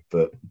Ricardo?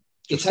 But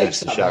just takes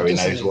to show he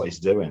knows what he's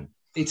doing.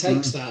 He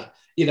takes that.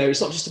 You know,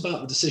 it's not just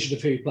about the decision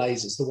of who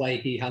plays, it's the way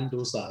he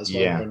handles that as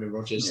well, Brendan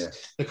Rodgers. Yeah.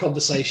 The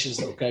conversations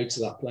that will go to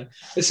that play.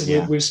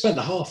 Listen, we've spent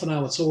a half an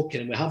hour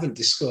talking and we haven't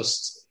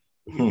discussed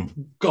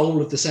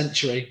goal of the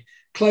century.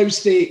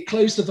 Close the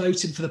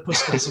voting for the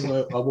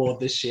Puskas Award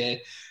this year.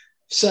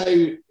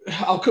 So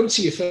I'll come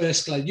to you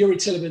first, Glenn. Yuri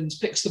Tillemans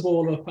picks the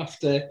ball up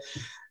after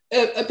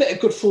a bit of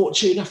good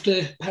fortune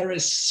after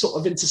Perez sort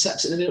of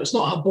intercepts it. It's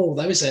not a ball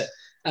though, is it?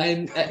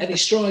 And he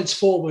strides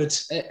forward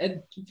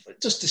and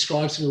just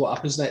describes to me what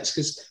happens next,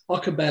 because I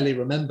can barely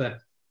remember.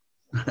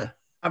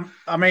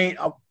 I mean,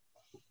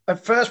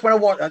 at first when I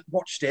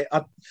watched it,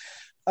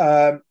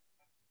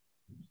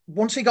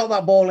 once he got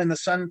that ball in the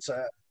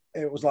centre,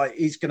 it was like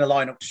he's going to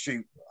line up to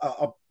shoot.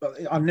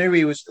 I knew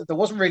he was. There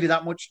wasn't really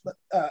that much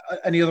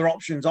any other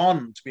options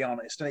on, to be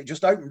honest, and it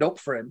just opened up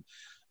for him,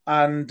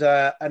 and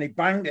he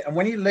banged it. And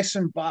when you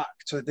listen back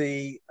to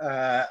the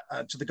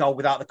goal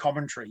without the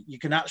commentary, you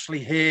can actually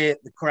hear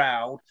the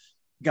crowd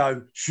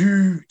go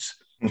shoot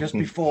just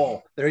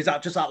before. There is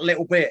just that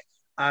little bit,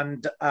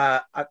 And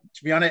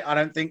to be honest, I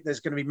don't think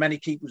there's going to be many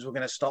keepers who are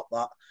going to stop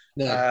that.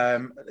 No.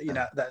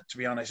 That, to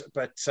be honest.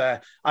 But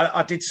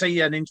I did see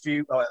an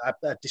interview,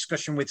 a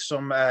discussion with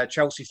some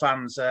Chelsea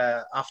fans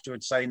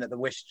afterwards, saying that they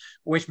wish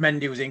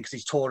Mendy was in because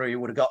he's taller. He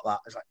would have got that.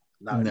 It's like,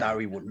 no,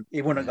 he wouldn't.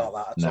 He wouldn't have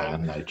got that at all.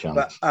 No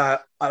chance.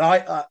 But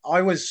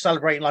I was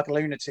celebrating like a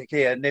lunatic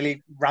here.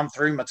 Nearly ran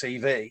through my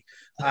TV,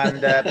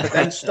 and but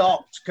then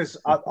stopped because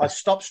I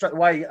stopped straight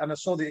away and I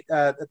saw they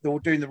were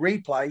doing the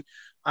replay,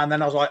 and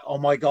then I was like, oh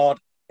my god,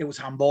 it was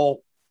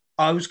handball.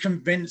 I was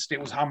convinced it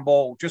was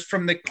handball just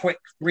from the quick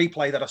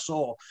replay that I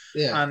saw.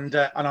 Yeah. And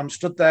I'm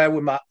stood there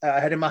with my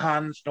head in my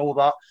hands and all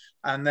that,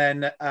 and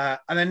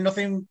then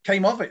nothing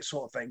came of it,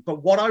 sort of thing.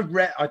 But what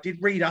I did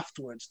read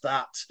afterwards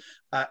that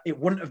it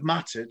wouldn't have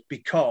mattered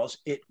because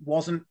it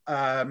wasn't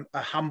a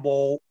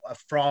handball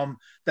from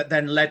that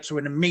then led to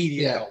an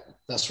immediate goal.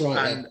 That's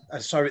right.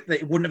 And so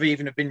it wouldn't have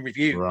even have been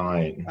reviewed.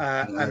 Right.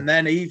 And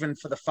then even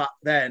for the fact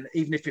then,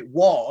 even if it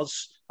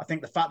was, I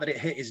think the fact that it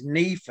hit his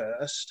knee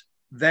first,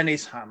 then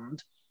his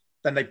hand,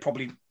 then they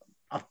probably,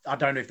 I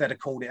don't know if they'd have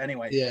called it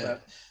anyway. Yeah.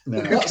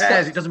 Who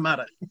cares? It doesn't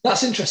matter.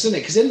 That's interesting, isn't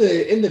it? Because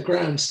in the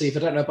ground, Steve, I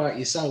don't know about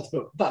yourself,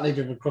 but that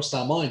never even crossed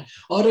our mind.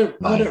 I don't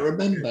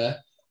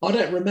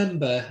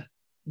remember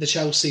the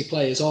Chelsea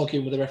players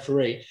arguing with the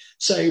referee.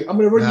 So I'm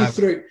going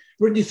to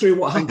run you through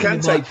what happened.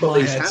 And Kante put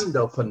his hand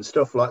up and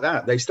stuff like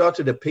that. They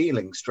started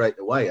appealing straight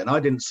away, and I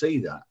didn't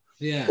see that.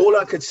 Yeah. All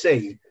I could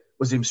see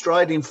was him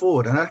striding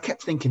forward, and I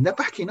kept thinking, they're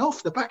backing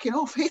off,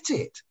 hit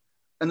it.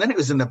 And then it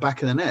was in the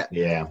back of the net.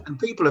 Yeah. And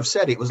people have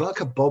said it was like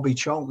a Bobby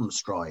Charlton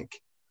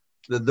strike.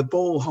 The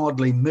ball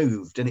hardly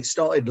moved, and it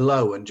started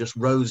low and just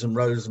rose and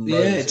rose and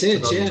rose. Yeah, it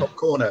did, yeah. Top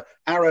corner,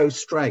 arrow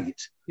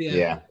straight.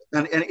 Yeah.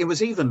 And it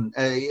was even,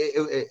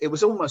 it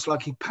was almost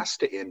like he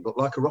passed it in, but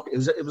like a rocket.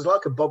 It was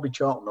like a Bobby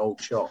Charlton old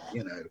shot,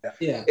 you know.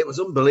 Yeah. It was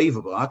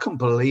unbelievable. I couldn't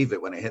believe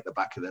it when it hit the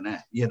back of the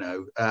net, you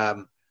know.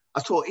 I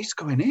thought, he's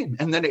going in.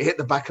 And then it hit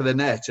the back of the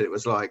net, and it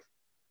was like,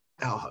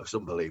 oh, it's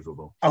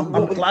unbelievable. I'm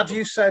glad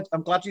you said,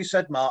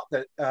 Mark,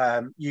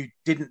 that you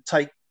didn't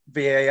take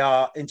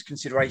VAR into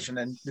consideration,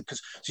 and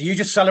because you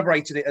just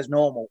celebrated it as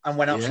normal and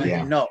went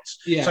absolutely nuts.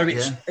 Yeah. So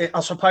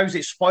I suppose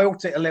it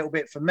spoilt it a little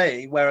bit for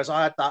me, whereas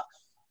I had that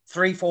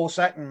 3-4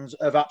 seconds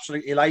of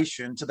absolute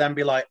elation to then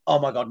be like, oh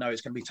my god, no,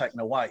 it's going to be taken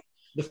away.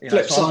 The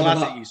flip side of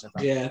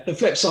that, yeah. The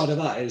flip side of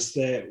that is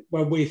that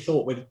when we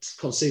thought we'd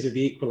conceded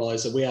the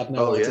equaliser, we had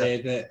no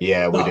idea that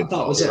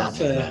that was up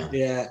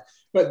for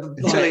But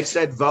until it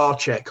said VAR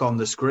check on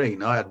the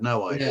screen, I had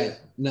no idea. Yeah,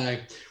 no.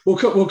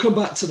 We'll come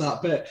back to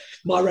that. But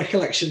my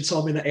recollection,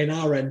 Tom, in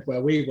our end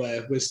where we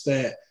were, was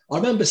that I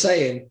remember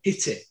saying,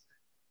 hit it.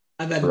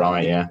 And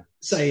then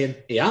saying,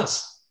 he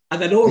has.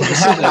 And then all of a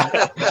sudden,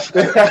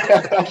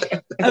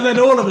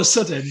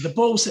 the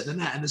ball's hit the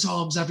net and there's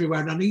arms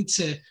everywhere. And I need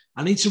to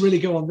really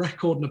go on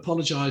record and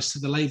apologise to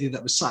the lady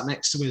that was sat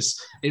next to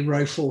us in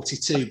row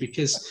 42,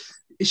 because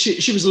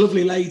she was a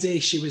lovely lady.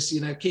 She was,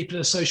 keeping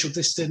a social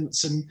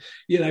distance and,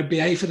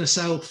 behaving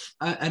herself.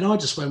 And I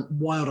just went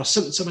wild. I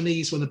sunk to my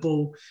knees when the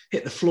ball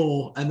hit the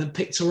floor and then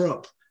picked her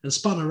up and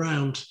spun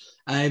around.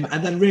 And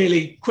then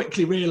really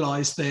quickly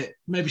realised that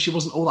maybe she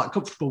wasn't all that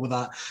comfortable with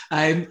that.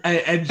 And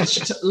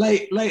she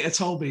later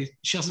told me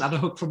she hasn't had a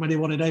hug from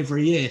anyone in over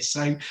a year.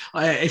 So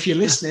if you're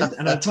listening,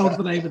 and I told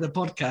the name of the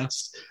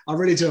podcast, I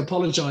really do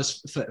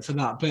apologise for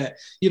that. But,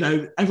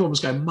 everyone was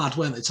going mad,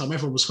 weren't they, Tom?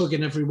 Everyone was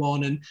hugging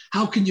everyone. And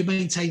how can you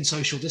maintain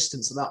social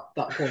distance at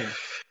that point?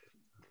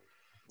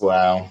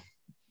 Well,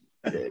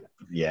 it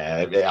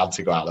had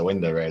to go out the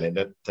window, really,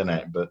 didn't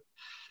it? But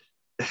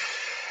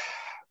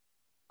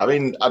I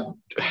mean,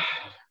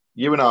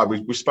 you and I,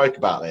 we spoke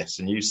about this,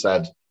 and you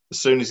said as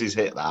soon as he's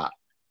hit that,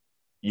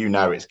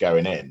 it's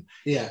going in.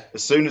 Yeah.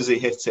 As soon as he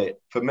hit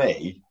it, for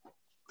me,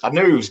 I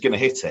knew he was going to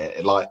hit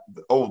it. Like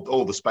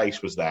all the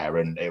space was there,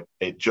 and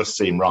it just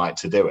seemed right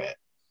to do it.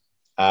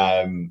 But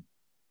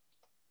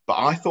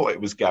I thought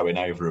it was going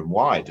over and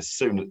wide as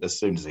soon as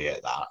he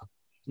hit that,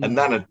 and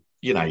then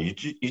you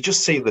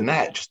just see the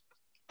net just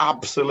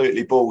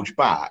absolutely bulge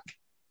back.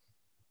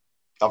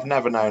 I've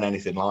never known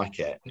anything like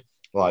it.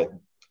 Like.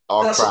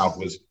 Our crowd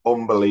was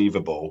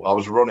unbelievable. I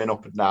was running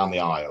up and down the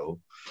aisle.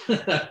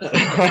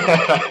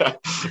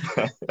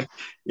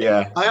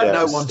 Yeah. I had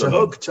no one to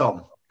hug,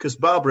 Tom, because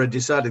Barbara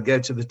decided to go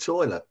to the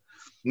toilet.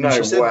 No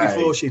she said way.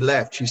 Before she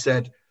left, she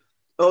said,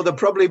 there'll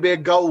probably be a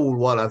goal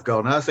while I've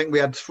gone. I think we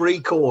had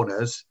 3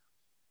 corners.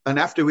 And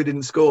after we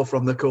didn't score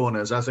from the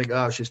corners, I think,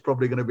 she's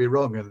probably going to be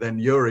wrong. And then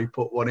Yuri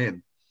put one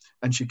in.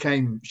 And she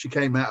came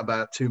out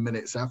about 2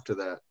 minutes after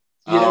that.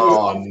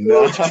 No!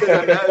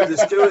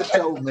 The steward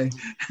told me.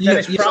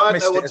 Dennis Pratt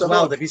missed it as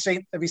well. Have you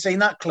seen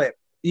that clip?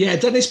 Yeah,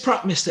 Dennis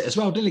Pratt missed it as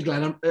well, didn't he,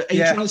 Glenn? Are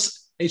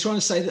you trying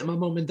to say that my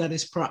mum and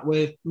Dennis Pratt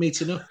were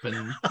meeting up?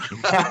 And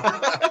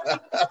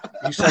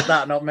you said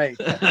that, not me.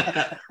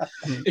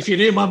 If you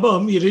knew my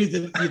mum,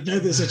 you'd know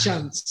there's a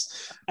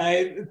chance.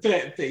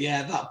 But yeah,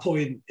 at that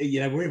point,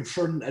 we're in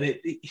front, and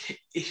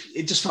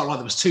it just felt like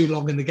there was too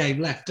long in the game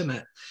left, didn't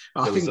it?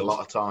 There was a lot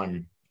of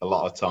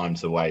time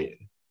to wait.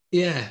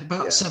 Yeah,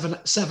 about 7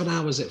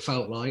 hours it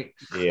felt like.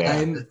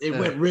 Yeah. It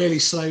went really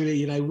slowly.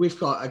 You know, we've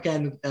got,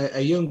 again, a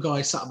young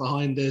guy sat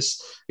behind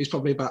us who's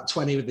probably about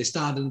 20 with his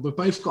dad, and we've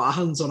both got our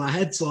hands on our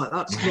heads like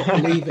that's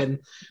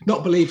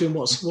not believing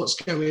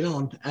what's going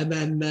on. And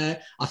then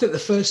I think the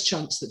first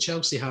chance that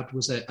Chelsea had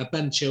was a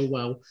Ben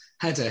Chilwell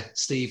header,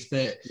 Steve,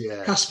 that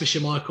Kasper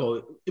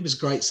Schmeichel, it was a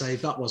great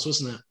save that was,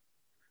 wasn't it?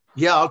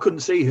 Yeah, I couldn't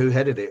see who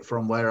headed it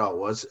from where I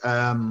was.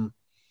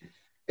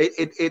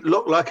 It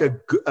looked like a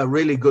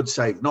really good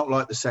save, not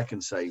like the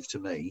second save to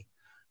me,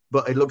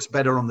 but it looks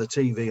better on the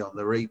TV on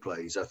the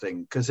replays, I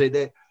think, because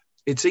it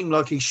seemed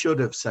like he should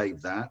have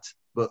saved that.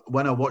 But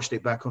when I watched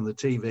it back on the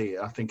TV,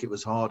 I think it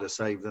was harder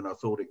save than I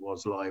thought it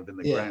was live in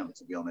the ground,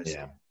 to be honest.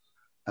 Yeah.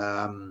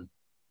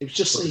 It was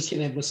just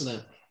sneaking in, wasn't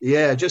it?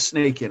 Yeah, just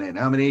sneaking in.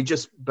 I mean, he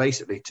just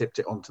basically tipped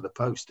it onto the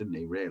post, didn't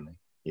he, really?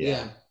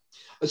 Yeah.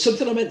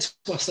 Something I meant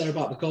to ask there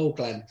about the goal,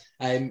 Glenn.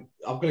 I'm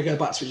going to go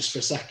back to it just for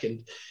a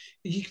second.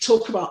 You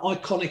talk about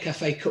iconic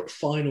FA Cup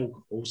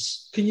final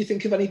goals. Can you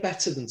think of any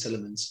better than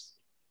Tielemans?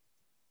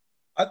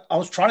 I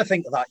was trying to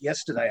think of that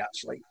yesterday,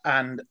 actually,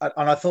 and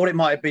I thought it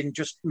might have been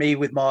just me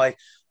with my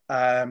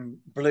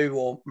blue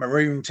or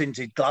maroon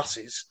tinted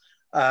glasses,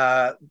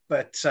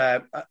 but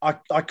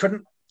I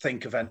couldn't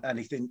think of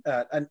anything,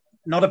 and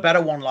not a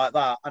better one like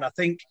that. And I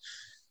think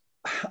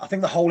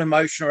the whole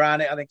emotion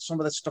around it. I think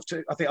some of the stuff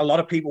too. I think a lot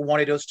of people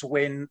wanted us to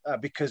win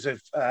because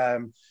of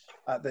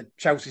the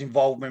Chelsea's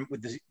involvement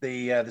with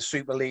the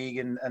Super League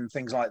and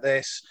things like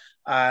this.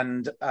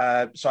 And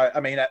so, I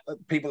mean,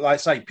 people, like I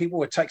say, people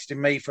were texting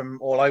me from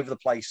all over the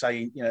place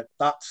saying, you know,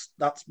 that's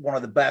one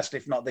of the best,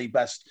 if not the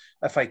best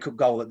FA Cup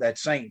goal that they'd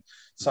seen.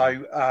 So,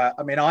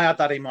 I mean, I had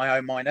that in my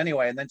own mind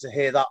anyway. And then to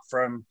hear that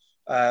from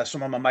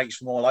some of my mates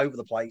from all over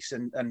the place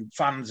and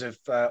fans of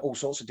all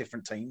sorts of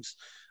different teams,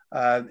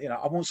 you know,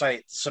 I won't say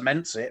it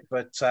cements it,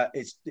 but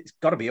it's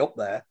got to be up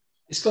there.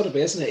 It's got to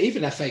be, isn't it?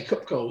 Even FA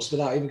Cup goals,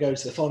 without even going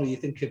to the final, you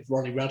think of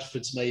Ronnie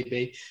Radford's,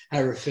 maybe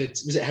Hereford.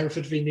 Was it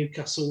Hereford v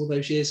Newcastle all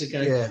those years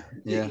ago?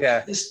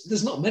 Yeah.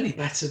 There's not many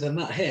better than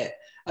that hit.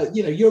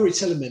 You know, Yuri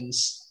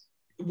Tielemans,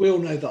 we all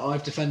know that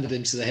I've defended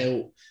him to the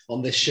hilt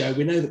on this show.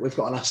 We know that we've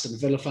got an Aston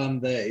Villa fan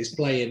that is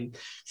playing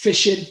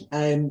fishing,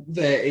 and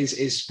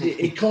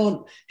he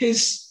can't be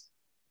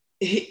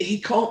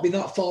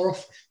that far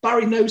off.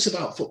 Barry knows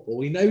about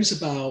football. He knows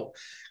about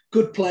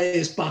good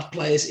players, bad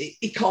players.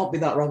 He can't be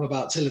that wrong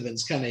about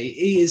Tielemans, can he?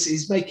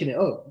 He's making it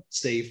up,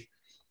 Steve.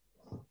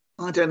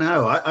 I don't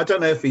know. I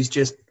don't know if he's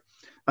just...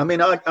 I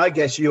mean, I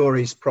guess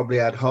Yuri's probably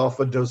had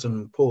half a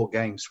dozen poor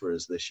games for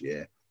us this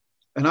year.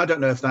 And I don't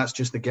know if that's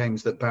just the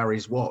games that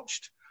Barry's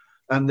watched.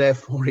 And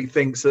therefore he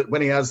thinks that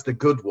when he has the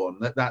good one,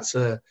 that's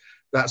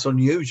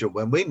unusual,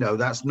 when we know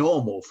that's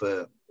normal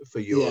for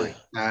Yuri.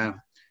 Yeah.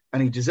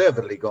 And he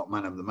deservedly got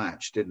man of the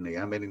match, didn't he?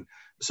 I mean,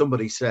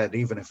 somebody said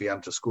even if he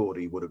hadn't scored,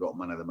 he would have got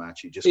man of the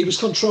match. He was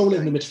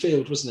controlling the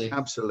midfield, wasn't he?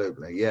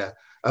 Absolutely, yeah.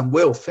 And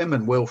him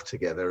and Wilf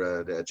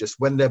together, just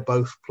when they're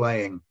both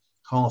playing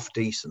half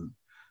decent,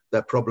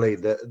 they're probably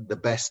the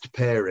best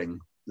pairing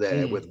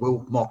there, with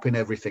Wilf mopping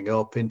everything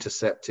up,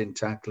 intercepting,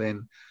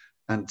 tackling,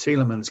 and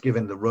Tielemans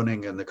giving the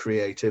running and the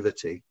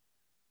creativity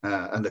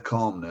and the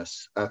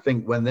calmness. I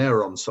think when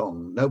they're on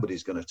song,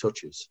 nobody's going to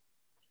touch us.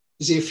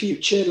 Is he a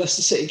future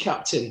Leicester City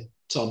captain,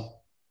 Tom?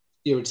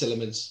 Yuri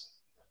Tielemans?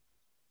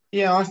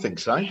 Yeah, I think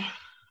so.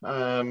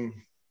 I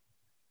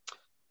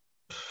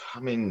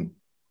mean,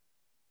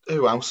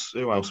 who else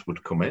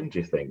would come in, do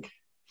you think,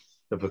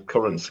 of a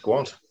current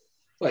squad?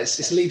 Well,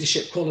 it's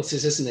leadership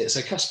qualities, isn't it?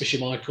 So Kasper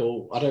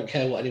Schmeichel, I don't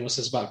care what anyone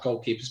says about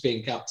goalkeepers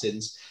being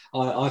captains.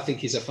 I think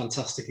he's a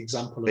fantastic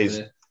example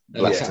of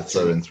a Leicester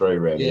through and through,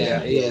 really.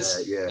 Yeah, he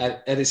is. Yeah.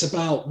 And it's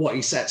about what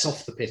he sets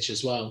off the pitch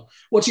as well.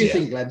 What do you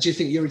think, Glenn? Do you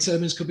think Yuri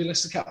Tielemans could be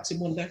Leicester captain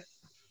one day?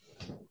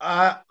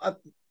 I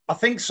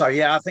think so,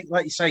 yeah. I think,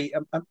 like you say,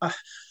 I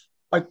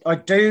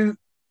do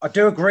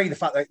agree the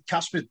fact that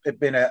Kasper's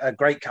been a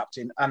great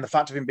captain, and the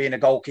fact of him being a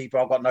goalkeeper,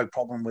 I've got no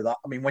problem with that.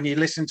 I mean, when you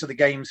listen to the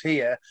games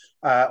here,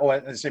 or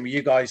the same with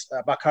you guys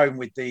back home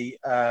with the,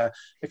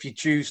 if you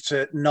choose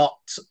to not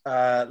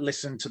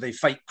listen to the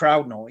fake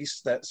crowd noise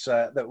that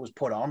was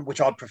put on,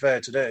 which I'd prefer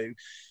to do,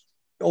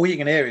 all you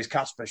can hear is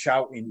Kasper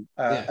shouting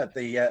at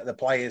the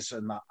players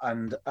and that,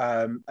 and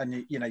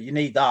you know, you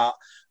need that.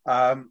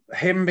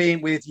 Him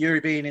being with Yuri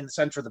being in the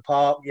centre of the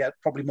park,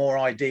 probably more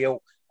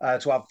ideal.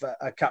 To have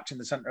a captain in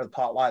the centre of the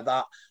park like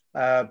that,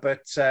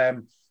 but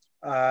then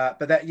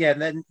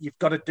you've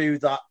got to do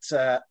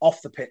that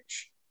off the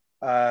pitch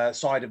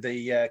side of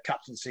the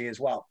captaincy as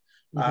well,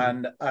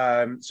 and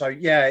and I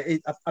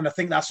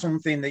think that's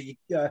something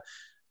that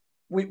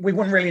we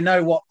wouldn't really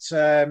know what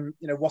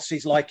what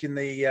he's like in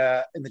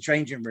the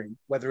changing room,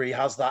 whether he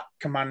has that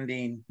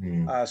commanding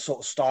sort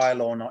of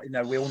style or not. You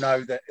know, we all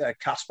know that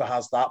Kasper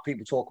has that.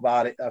 People talk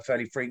about it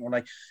fairly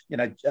frequently. You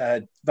know,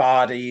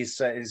 Vardy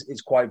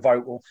is quite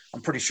vocal.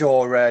 I'm pretty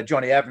sure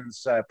Johnny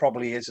Evans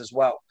probably is as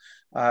well.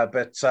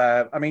 But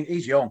I mean,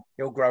 he's young.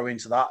 He'll grow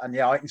into that, and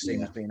I can see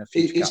him as being a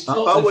future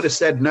captain. I would have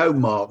said no,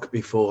 Mark,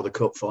 before the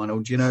cup final.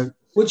 Do you know?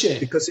 Would you?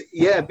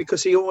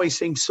 Because he always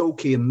seemed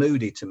sulky and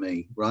moody to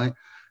me, right?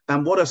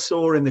 And what I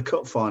saw in the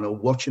cup final,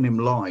 watching him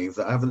live,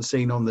 that I haven't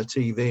seen on the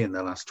TV in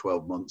the last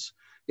 12 months,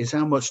 is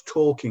how much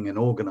talking and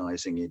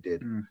organising he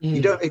did.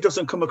 It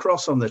doesn't come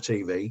across on the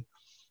TV,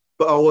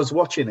 but I was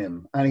watching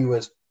him and he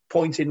was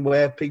pointing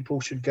where people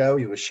should go.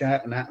 He was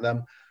shouting at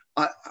them.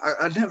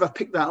 I never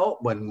picked that up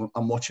when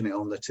I'm watching it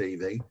on the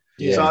TV.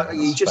 Yeah, so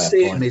you just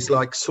see him, he's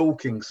like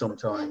sulking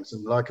sometimes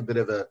and like a bit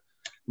of a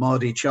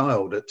Mardy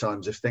child at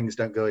times if things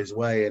don't go his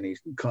way, and he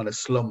kind of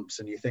slumps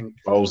and you think,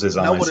 rolls his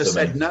eyes. No one has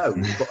said no,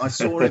 but I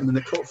saw him in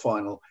the cup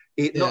final.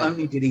 Not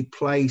only did he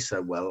play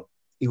so well,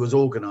 he was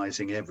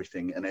organising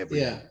everything and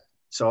everything. Yeah.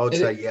 So I would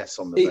say yes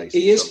on the basis.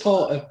 He is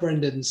part of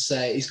Brendan's.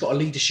 He's got a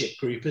leadership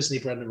group, isn't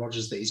he, Brendan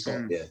Rodgers, that he's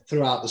got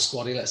throughout the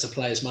squad. He lets the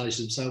players manage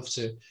themselves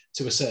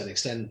to a certain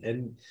extent.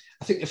 And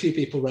I think a few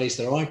people raised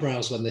their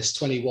eyebrows when this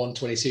 21,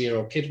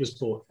 22-year-old kid was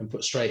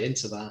put straight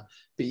into that.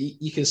 But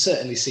you can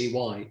certainly see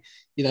why.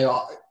 You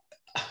know,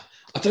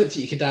 I don't think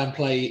you can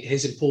downplay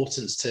his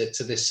importance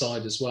to this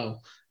side as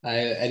well.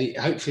 And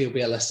hopefully he'll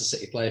be a Leicester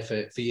City player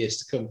for years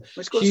to come.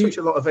 He's got such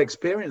a lot of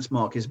experience,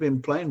 Mark. He's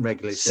been playing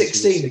regularly since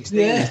 16. He was 16.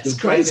 Yeah, he's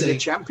been playing in the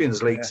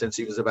Champions League since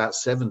he was about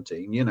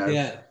 17. You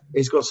know,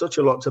 he's got such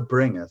a lot to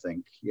bring, I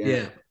think.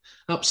 Yeah,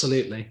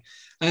 absolutely.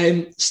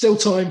 Still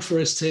time for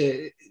us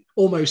to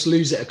almost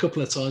lose it a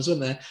couple of times,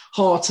 wasn't there?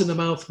 Heart in the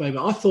mouth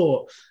moment. I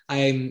thought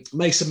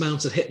Mason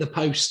Mount had hit the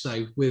post,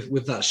 though,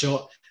 with that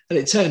shot. And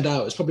it turned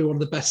out it's probably one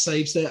of the best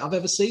saves that I've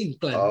ever seen,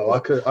 Glenn. Oh,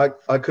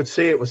 I could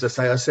see it was a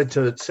save. I said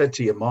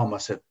to your mum, I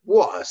said,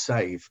 what a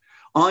save.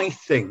 I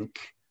think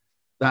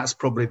that's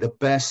probably the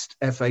best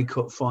FA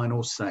Cup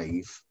final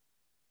save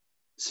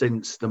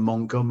since the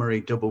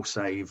Montgomery double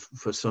save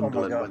for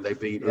Sunderland when they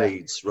beat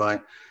Leeds,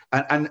 right?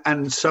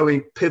 And so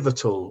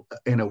pivotal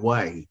in a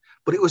way.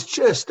 But it was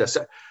just,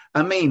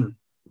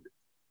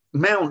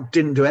 Mount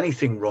didn't do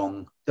anything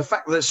wrong. The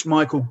fact that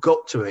Schmeichel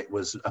got to it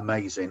was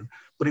amazing,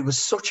 but it was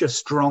such a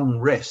strong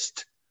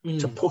wrist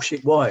to push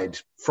it wide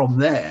from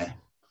there.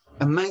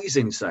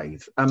 Amazing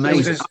save.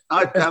 Amazing.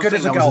 I think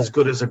that was as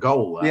good as a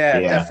goal.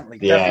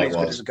 Definitely as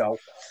good as a goal.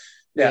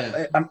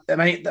 I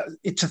mean,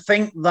 to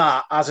think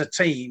that as a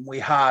team we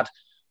had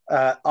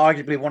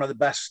arguably one of the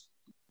best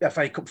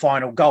FA Cup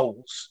final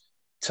goals,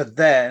 to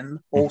then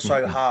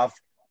also have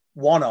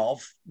one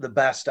of the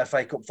best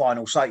FA Cup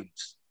final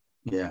saves.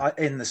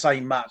 In the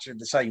same match with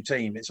the same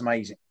team, it's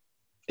amazing.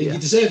 You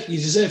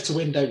deserve to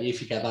win, don't you? If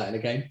you get that in a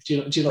game, do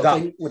you not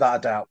think? Without a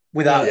doubt,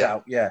 without a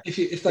doubt, yeah.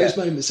 If those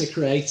moments are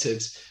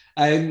created,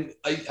 like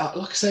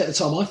I said at the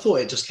time, I thought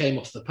it just came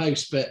off the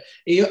post, but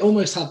he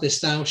almost had this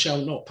 "thou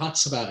shalt not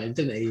pass" about him,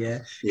 didn't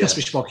he?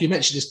 Kasper Schmeichel. You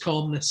mentioned his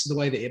calmness and the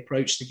way that he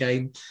approached the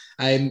game.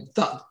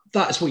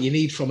 That is what you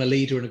need from a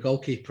leader and a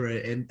goalkeeper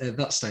at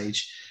that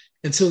stage,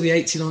 until the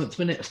 89th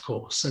minute, of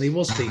course, and he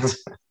was beat.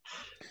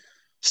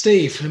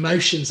 Steve,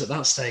 emotions at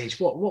that stage.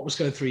 What was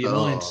going through your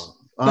mind?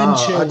 Ben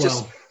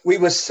Chilwell. We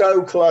were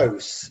so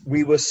close.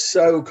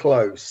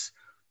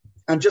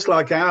 And just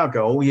like our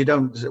goal,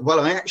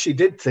 I actually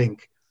did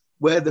think,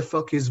 where the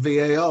fuck is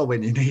VAR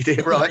when you need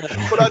it, right?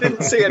 But I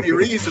didn't see any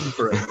reason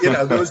for it.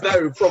 There was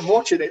from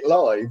watching it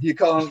live, you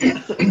can't,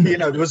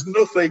 there was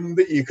nothing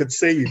that you could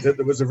see that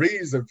there was a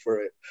reason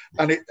for it.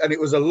 And it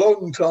was a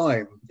long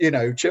time,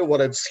 Chilwell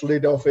had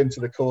slid off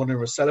into the corner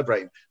and was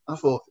celebrating. I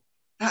thought,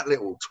 that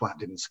little twat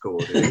didn't score,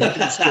 did he? He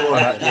didn't score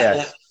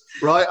that.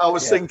 Right? I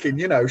was thinking,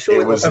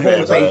 surely it was a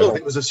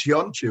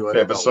Sionchu.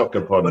 Bit of a soccer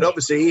punch. But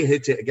obviously he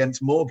hit it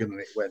against Morgan and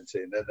it went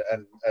in.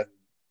 And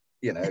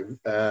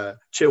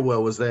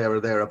Chilwell was there or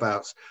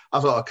thereabouts.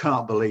 I thought, I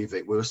can't believe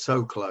it. We were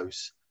so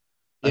close.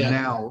 And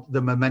now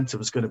the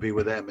momentum's going to be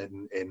with them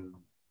in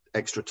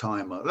extra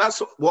time.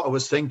 That's what I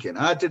was thinking.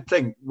 I did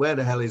think, where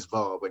the hell is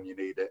VAR when you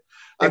need it?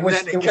 And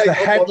the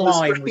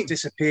headline was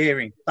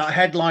disappearing. That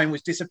headline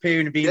was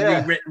disappearing and being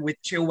rewritten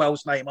with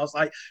Chilwell's name. I was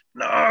like,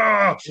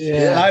 no.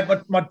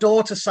 Yeah. My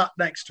daughter sat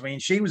next to me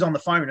and she was on the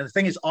phone. And the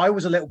thing is, I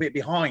was a little bit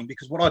behind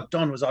because what I'd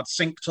done was I'd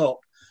synced up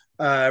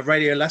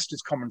Radio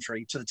Leicester's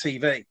commentary to the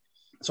TV.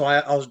 So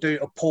I was doing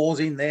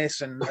pausing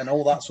this and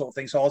all that sort of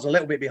thing. So I was a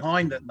little bit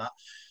behind in that.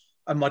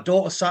 And my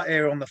daughter sat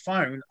here on the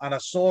phone and I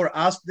saw her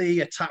as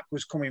the attack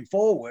was coming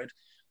forward.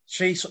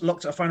 She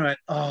looked at her phone and went,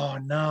 oh,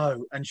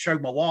 no, and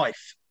showed my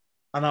wife.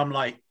 And I'm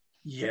like,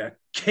 you're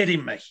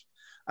kidding me.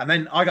 And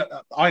then I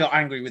got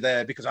angry with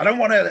her because I don't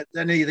want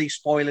any of these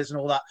spoilers and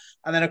all that.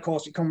 And then, of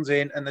course, it comes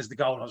in and there's the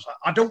goal. And I was like,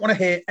 I don't want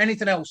to hear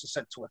anything else I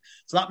said to her.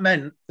 So that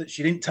meant that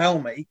she didn't tell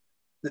me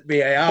that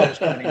VAR was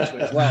coming into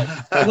it as well.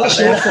 That's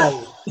your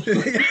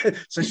fault.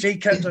 So she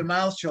kept her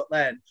mouth shut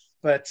then.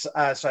 But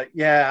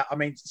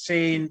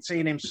seeing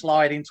him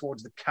sliding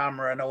towards the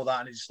camera and all that,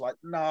 and he's like,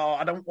 no,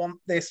 I don't want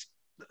this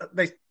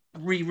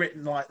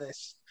rewritten like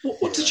this.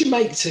 What did you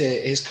make to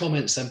his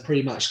comments then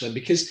pre-match, Glenn?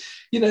 Because,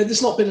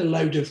 there's not been a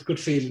load of good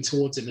feeling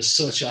towards him as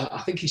such.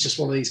 I think he's just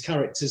one of these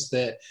characters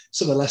that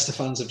some of the Leicester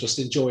fans have just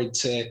enjoyed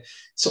to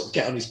sort of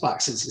get on his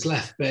back since he's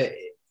left. But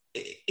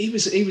he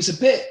was a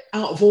bit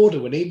out of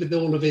order when with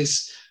all of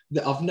his,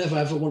 that I've never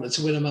ever wanted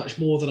to win a match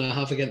more than I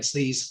have against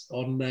these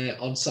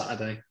on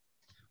Saturday.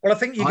 Well, I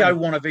think you go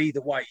one of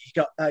either way.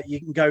 You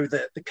can go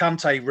the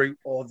Kante route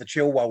or the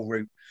Chilwell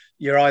route.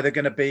 You're either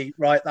going to be,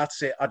 right,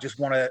 that's it, I just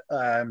want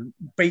to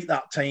beat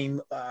that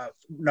team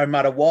no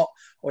matter what,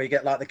 or you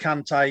get like the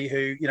Kante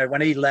who,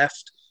 when he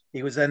left,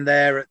 he was then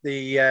there at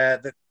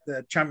the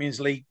Champions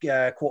League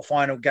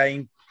quarter-final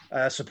game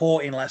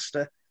supporting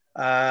Leicester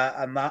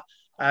and that.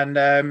 And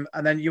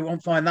then you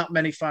won't find that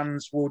many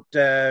fans would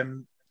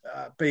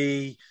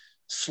be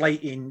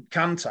slating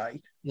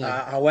Kante.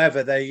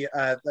 However,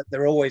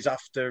 they're always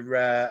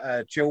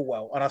after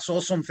Chilwell. And I saw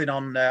something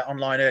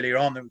online earlier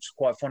on that was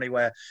quite funny,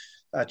 where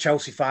a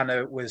Chelsea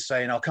fan was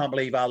saying, I can't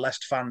believe our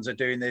Leicester fans are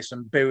doing this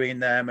and booing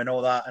them and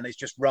all that, and it's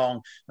just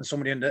wrong. And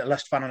somebody, a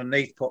Leicester fan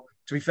underneath, put,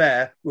 to be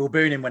fair, we were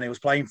booing him when he was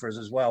playing for us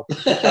as well.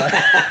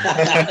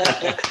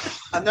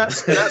 And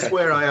that's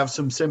where I have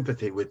some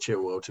sympathy with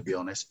Chilwell, to be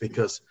honest,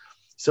 because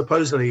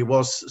supposedly he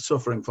was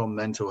suffering from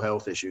mental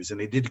health issues, and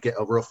he did get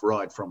a rough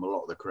ride from a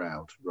lot of the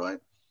crowd, right?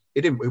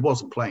 He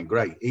wasn't playing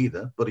great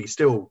either, but he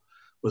still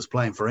was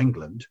playing for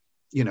England.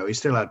 He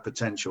still had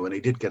potential, and he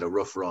did get a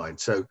rough ride.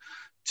 So,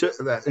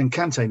 and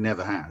Kante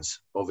never has,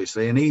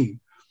 obviously. And he,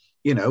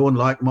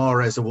 unlike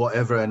Mahrez or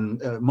whatever, and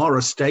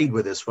Mahrez stayed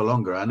with us for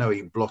longer. I know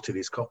he blotted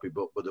his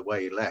copybook with the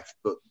way he left,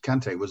 but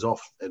Kante was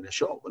off in a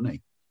shot, wasn't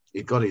he?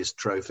 He got his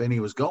trophy and he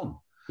was gone.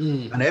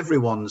 And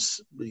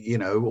everyone's,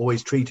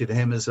 always treated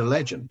him as a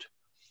legend.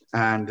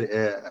 And,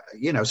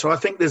 so I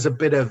think there's a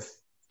bit of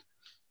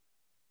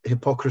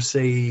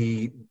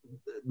hypocrisy,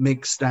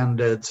 mixed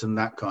standards and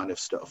that kind of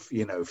stuff,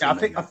 I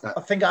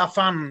think our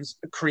fans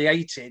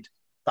created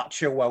that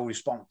Chilwell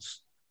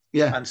response.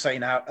 Yeah. And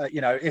saying,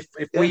 if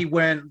we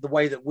weren't the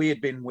way that we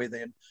had been with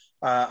him,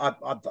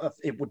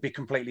 it would be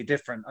completely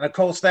different. And of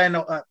course, then,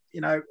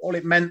 all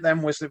it meant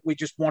then was that we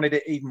just wanted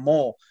it even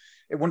more.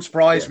 It wouldn't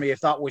surprise me if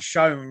that was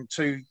shown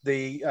to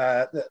the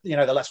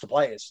Leicester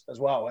players as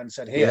well and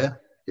said, here,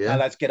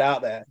 let's get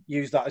out there.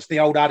 Use that. It's the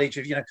old adage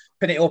of,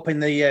 pin it up in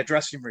the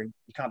dressing room.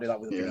 You can't do that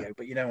with a video,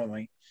 but you know what I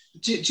mean.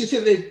 Do you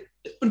think they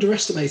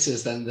underestimated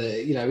us then?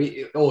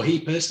 Or he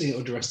personally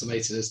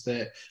underestimated us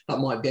that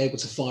might be able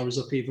to fire us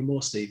up even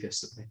more, Steve,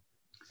 yesterday?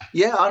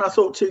 Yeah, and I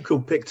thought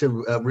Tuchel picked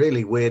a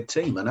really weird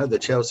team. I know the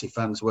Chelsea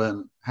fans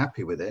weren't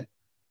happy with it,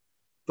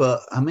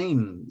 but I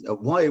mean,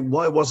 why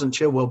wasn't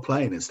Chilwell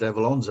playing instead of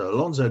Alonso?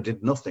 Alonso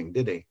did nothing,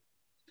 did he?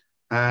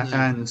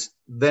 And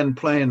then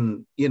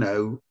playing,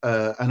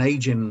 an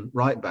aging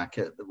right back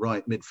at the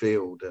right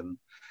midfield, and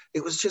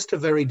it was just a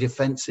very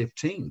defensive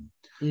team.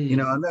 I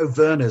know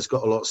Werner's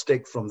got a lot of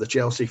stick from the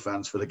Chelsea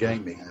fans for the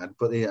game he had,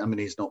 but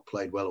he's not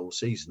played well all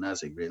season,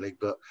 has he, really?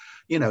 But,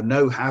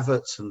 no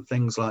Havertz and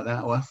things like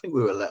that. Well, I think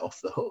we were let off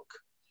the hook.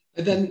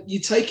 And then you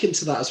take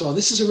into that as well.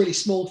 This is a really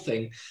small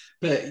thing,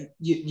 but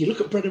you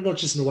look at Brendan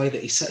Rodgers in the way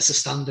that he sets a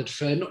standard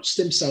for not just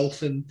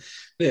himself and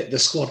the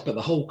squad, but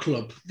the whole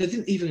club. They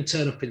didn't even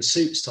turn up in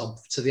suits, Tom,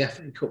 to the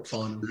FA Cup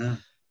final. Yeah.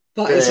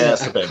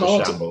 That's a bit of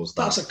a shambles.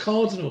 That's a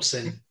cardinal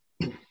sin.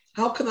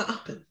 How can that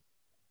happen?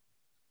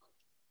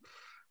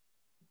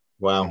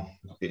 Well,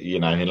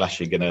 unless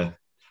you're going to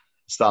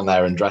stand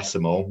there and dress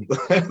them all,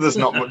 there's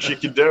not much you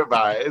can do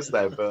about it, is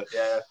there? But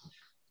yeah,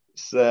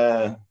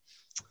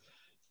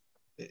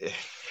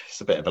 it's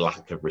a bit of a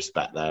lack of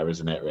respect there,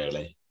 isn't it,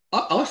 really?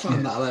 I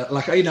found that,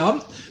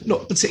 I'm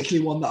not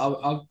particularly one that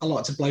I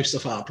like to blow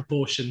stuff out of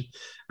proportion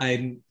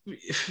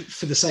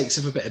for the sakes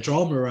of a bit of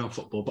drama around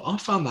football, but I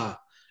found that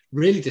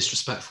really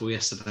disrespectful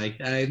yesterday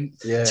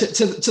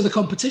to the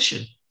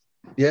competition.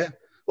 Yeah.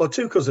 Well,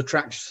 Tuchel's a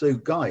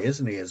tracksuit guy,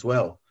 isn't he, as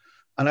well?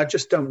 And I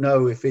just don't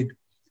know if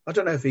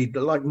he'd,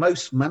 like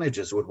most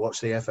managers would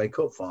watch the FA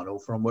Cup final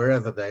from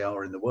wherever they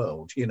are in the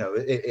world.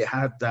 It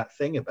had that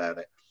thing about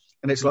it.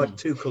 And it's like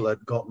Tuchel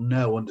had got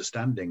no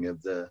understanding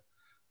of the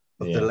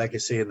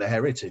legacy and the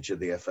heritage of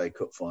the FA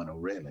Cup final,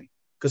 really.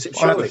 Because it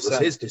was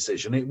his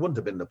decision. It wouldn't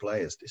have been the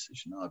players'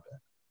 decision, I bet.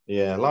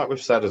 Yeah, like we've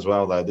said as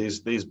well, though, these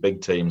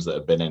big teams that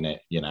have been in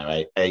it,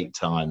 eight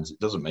times, it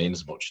doesn't mean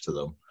as much to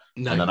them.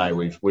 No. And I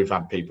know we've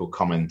had people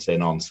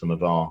commenting on some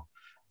of our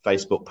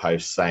Facebook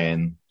posts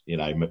saying,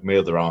 my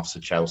other half's a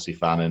Chelsea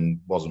fan and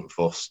wasn't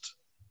fussed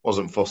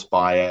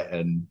by it.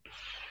 And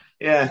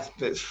yeah,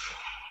 it's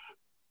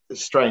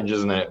strange,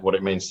 isn't it, what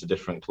it means to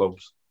different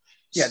clubs?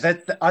 Yeah,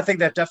 I think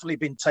they've definitely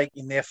been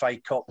taking the FA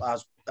Cup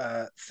as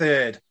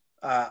third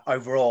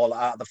overall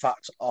out of the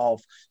fact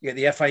of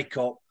the FA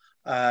Cup,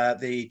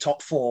 the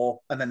top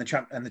four, and then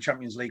the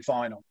Champions League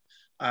final.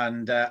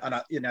 And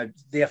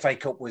the FA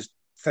Cup was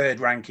third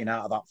ranking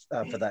out of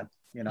that for them.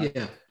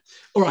 Yeah.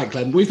 All right,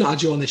 Glenn, we've not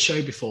had you on this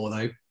show before,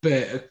 though,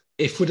 but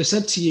if we'd have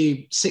said to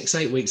you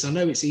 6-8 weeks, I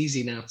know it's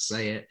easy now to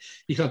say it,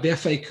 you could have the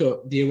FA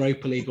Cup, the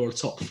Europa League, or a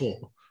top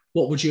four,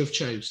 what would you have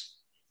chose?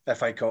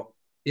 FA Cup.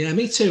 Yeah,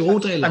 me too, all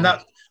day long.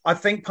 And I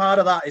think part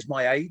of that is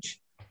my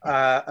age.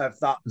 of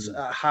that,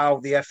 how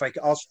the FA.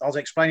 I was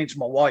explaining to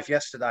my wife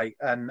yesterday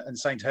and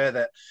saying to her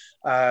that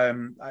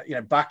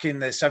back in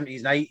the 70s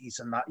and 80s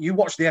and that you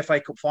watched the FA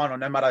Cup final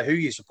no matter who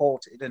you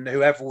supported and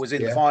whoever was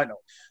in the final,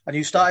 and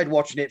you started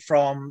watching it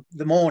from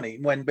the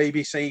morning when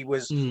BBC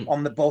was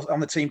on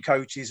the team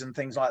coaches and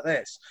things like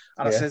this.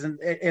 And I said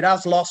it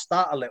has lost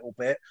that a little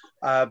bit,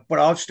 but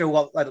I've still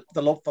got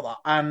the love for that.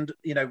 And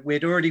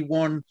we'd already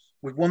won.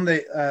 We've won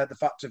the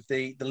fact of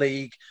the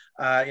league,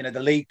 the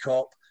League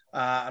Cup.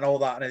 And all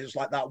that, and it was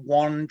like that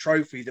one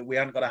trophy that we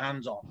hadn't got our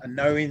hands on, and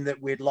knowing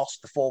that we'd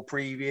lost the 4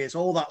 previous,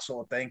 all that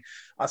sort of thing.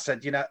 I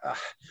said,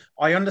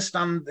 I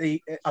understand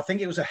I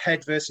think it was a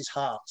head versus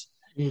heart.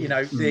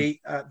 The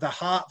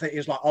heart that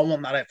is like, I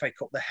want that FA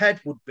Cup. The head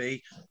would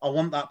be, I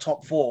want that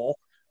top 4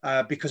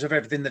 because of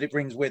everything that it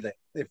brings with it.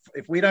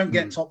 If we don't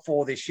get top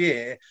 4 this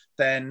year,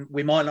 then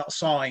we might not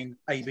sign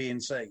A, B,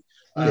 and C.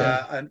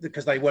 And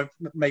because they won't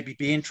maybe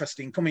be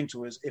interested in coming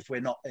to us if we're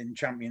not in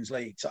Champions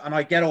League. So, and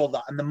I get all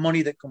that and the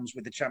money that comes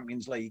with the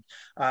Champions League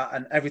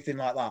and everything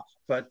like that.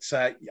 But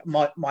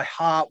my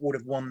heart would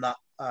have won that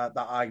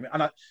argument.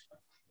 And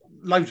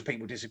loads of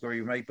people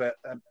disagree with me, but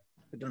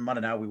it doesn't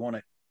matter now. We won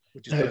it. We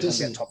just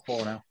get top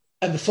 4 now.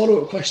 And the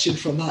follow-up question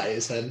from that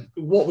is then,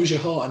 what was your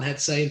heart and head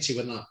saying to you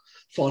when that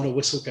final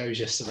whistle goes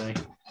yesterday?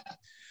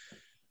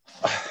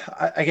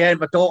 Again,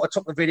 my daughter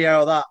took the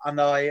video of that,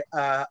 and I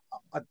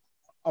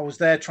was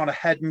there trying to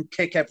head and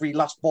kick every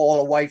last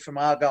ball away from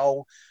our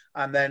goal.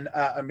 And then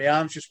and my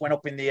arms just went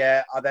up in the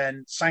air. I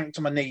then sank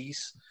to my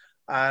knees.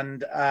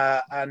 And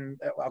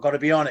I've got to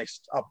be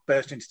honest, I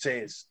burst into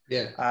tears.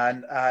 Yeah.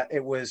 And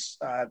it was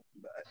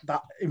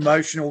that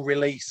emotional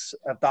release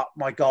of that,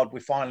 my God,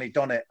 we've finally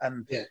done it.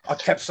 And I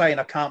kept saying,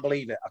 I can't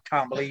believe it. I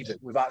can't believe it.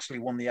 We've actually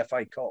won the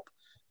FA Cup.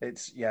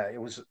 It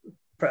was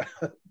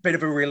a bit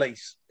of a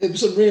release. It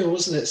was unreal,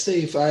 wasn't it,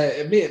 Steve?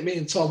 Me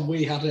and Tom,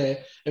 we had an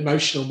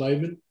emotional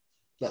moment.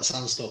 That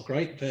sounds not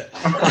great, but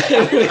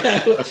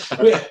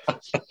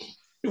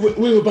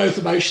we were both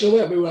emotional,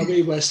 weren't we? Where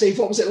we were. Steve,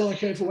 what was it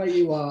like over where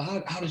you are?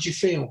 How did you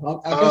feel?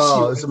 It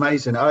was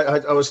amazing.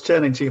 I was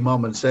turning to your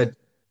mum and said,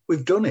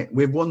 "We've done it.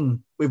 We've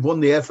won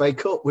the FA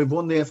Cup. We've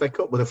won the FA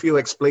Cup," with a few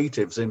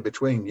expletives in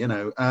between,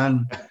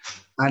 and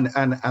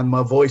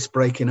my voice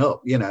breaking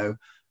up,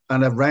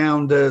 and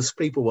around us,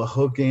 people were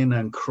hugging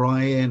and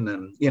crying,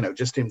 and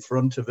just in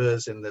front of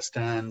us in the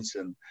stands,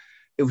 and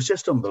it was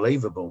just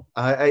unbelievable.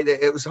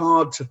 It was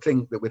hard to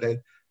think that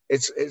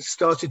it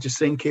started to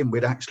sink in.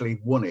 We'd actually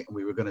won it, and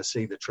we were going to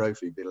see the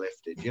trophy be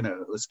lifted.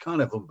 It was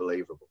kind of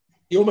unbelievable.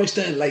 You almost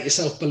didn't let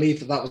yourself believe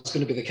that was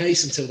going to be the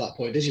case until that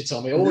point, did you,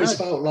 Tom? It always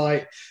felt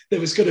like there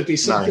was going to be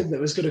something that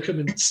was going to come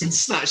and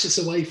snatch this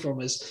away from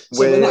us.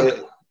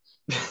 We're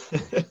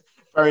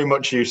very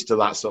much used to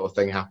that sort of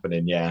thing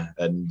happening, yeah.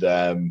 And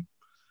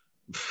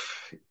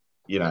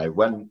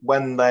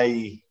when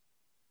they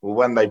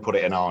put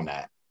it in our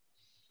net,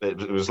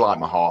 it was like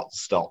my heart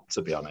stopped,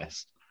 to be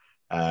honest.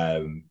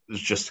 It was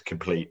just a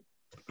complete...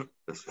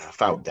 I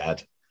felt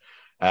dead.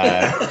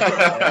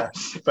 But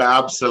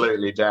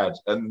absolutely dead.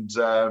 And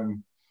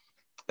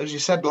as you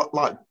said,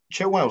 like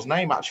Chilwell's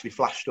name actually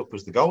flashed up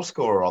as the goal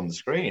scorer on the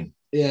screen.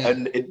 Yeah.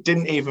 And it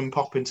didn't even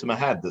pop into my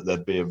head that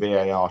there'd be a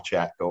VAR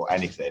check or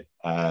anything.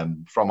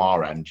 From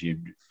our end, you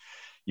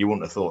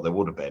wouldn't have thought there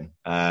would have been.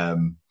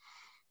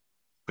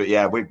 But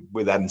yeah,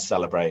 we then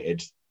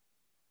celebrated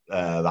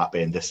that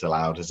being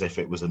disallowed as if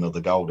it was another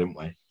goal, didn't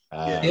we?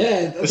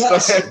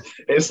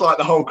 It's like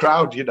the whole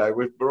crowd,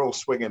 we're all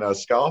swinging our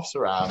scarves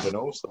around and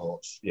all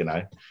sorts,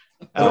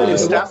 All the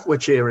staff were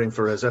cheering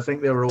for us. I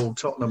think they were all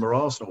Tottenham or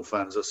Arsenal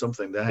fans or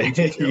something. They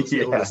hated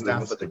Chelsea. All the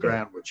staff at the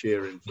ground were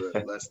cheering for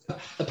Leicester.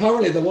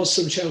 Apparently, there was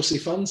some Chelsea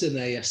fans in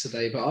there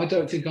yesterday, but I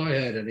don't think I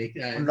heard any.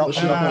 I'm not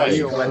sure where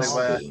they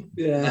were.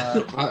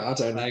 Yeah, I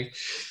don't know.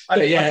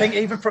 I think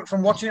even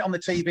from watching it on the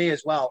TV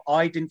as well,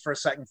 I didn't for a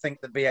second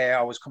think that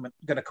VAR was going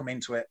to come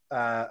into it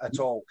at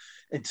all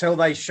until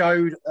they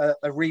showed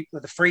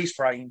the freeze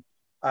frame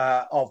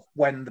of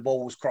when the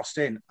ball was crossed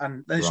in,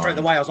 and then straight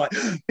away I was like,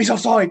 he's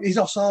offside,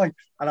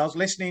 and I was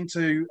listening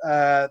to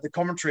the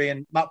commentary,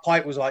 and Matt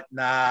Pike was like,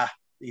 nah,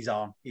 he's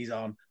on,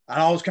 and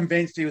I was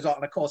convinced he was on.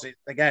 And of course,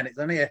 it's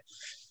only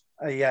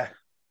a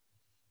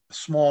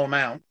small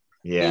amount.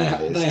 They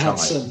had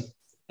some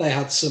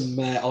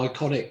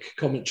iconic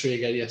commentary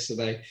again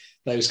yesterday.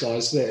 Those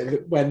guys,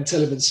 when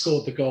Tielemans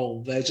scored the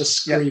goal, they're just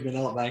screaming,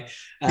 aren't they?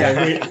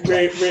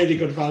 Really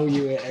good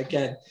value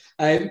again.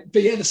 But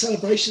the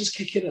celebrations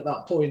kick in at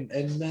that point,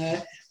 and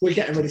we're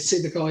getting ready to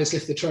see the guys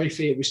lift the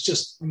trophy. It was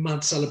just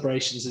mad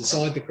celebrations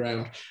inside the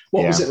ground.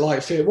 What was it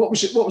like for you? What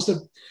was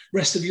the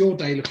rest of your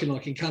day looking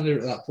like in Canada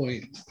at that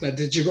point?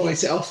 Did you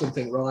write it off and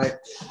think, right,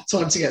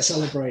 time to get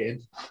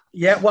celebrating?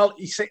 Yeah, well,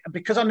 you see,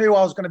 because I knew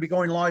I was going to be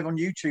going live on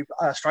YouTube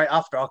straight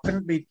after, I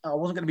wasn't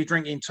going to be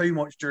drinking too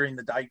much during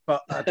the day.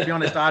 But to be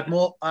honest, I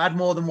had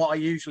more than what I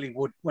usually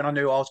would when I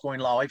knew I was going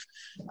live.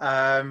 Like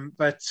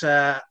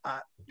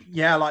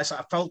I said,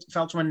 I fell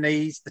to my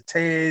knees, the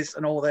tears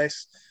and all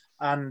this.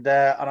 And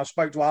I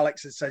spoke to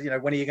Alex and said,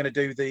 when are you going to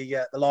do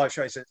the live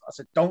show? I said,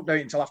 don't do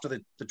it until after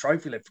the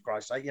trophy lift, for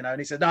Christ's sake, And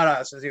he said, no.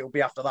 I said, it'll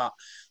be after that.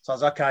 So I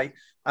was okay.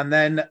 And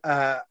then,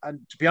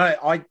 and to be honest,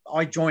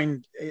 I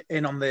joined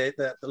in on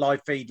the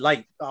live feed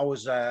late. I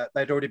was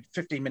they'd already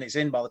 15 minutes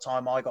in by the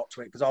time I got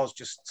to it, because I was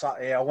just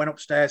sat here. I went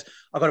upstairs.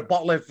 I got a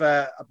bottle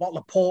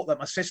of port that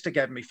my sister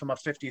gave me for my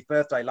 50th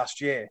birthday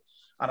last year.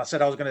 And I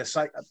said I was going to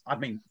say,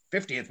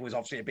 50th was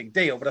obviously a big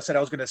deal, but I said I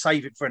was going to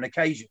save it for an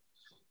occasion.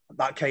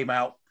 That came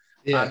out.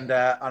 Yeah. And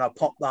I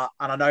popped that,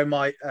 and I know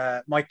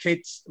my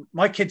kids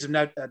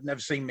have never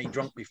seen me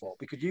drunk before,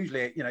 because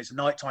usually it's a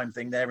nighttime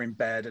thing. They're in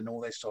bed and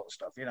all this sort of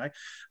stuff,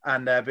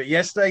 And but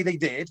yesterday they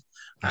did,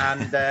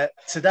 and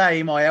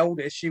today my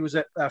eldest, she was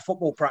at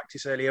football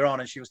practice earlier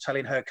on, and she was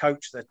telling her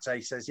coach that he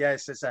says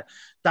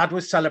Dad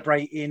was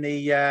celebrating.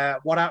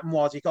 What happened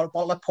was he got a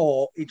bottle of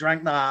port, he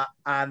drank that,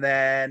 and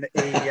then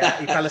he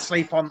fell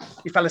asleep on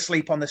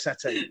the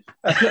settee.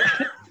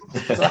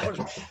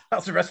 So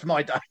that's the rest of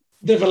my day.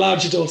 They've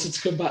allowed your daughter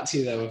to come back to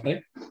you, though, have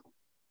they?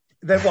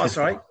 They're what,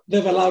 sorry?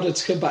 They've allowed her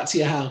to come back to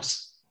your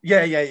house.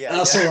 Yeah.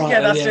 That's all right.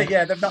 Yeah, that's it.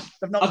 Yeah, they've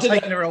not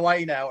taken her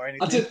away now or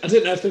anything. I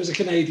didn't know if there was a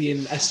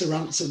Canadian Esther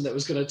Ransom that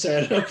was going to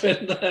turn up.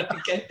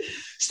 Okay.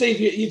 Steve,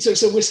 you took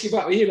some whiskey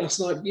back with you last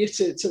night, you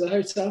to the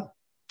hotel?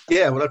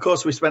 Yeah, well, of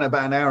course, we spent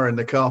about an hour in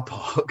the car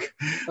park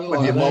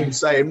when your mum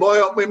saying, "Why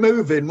aren't we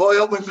moving? Why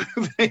aren't we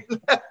moving?"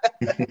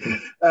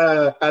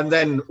 And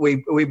then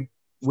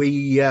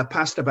we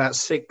passed about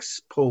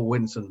 6 Paul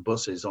Winton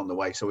buses on the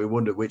way, so we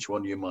wondered which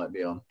one you might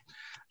be on.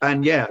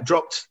 And yeah,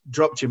 dropped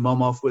your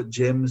mum off with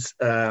Jim's.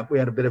 We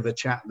had a bit of a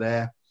chat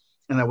there,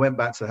 and I went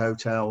back to the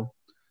hotel.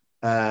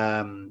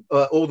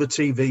 All the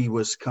TV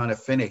was kind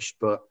of finished,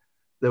 but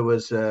there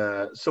was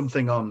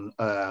something on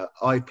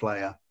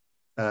iPlayer,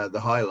 the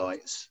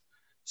highlights.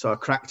 So I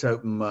cracked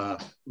open my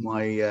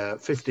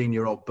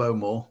 15-year-old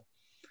Bowmore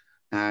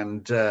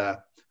and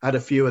had a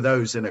few of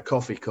those in a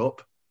coffee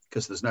cup,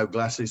 because there's no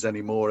glasses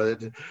anymore.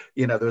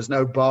 There was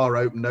no bar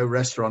open, no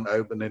restaurant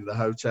open in the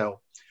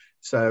hotel.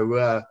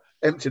 So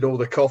emptied all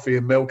the coffee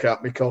and milk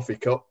out my coffee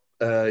cup,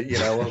 all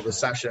the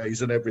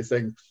sachets and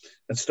everything,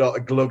 and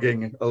started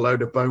glugging a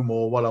load of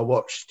Bowmore while I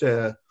watched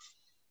the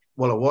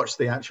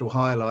actual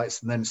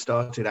highlights, and then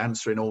started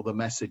answering all the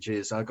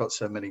messages. I got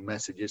so many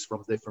messages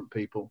from different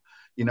people.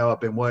 I've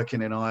been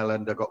working in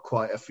Ireland. I got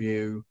quite a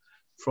few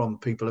from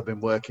people who've been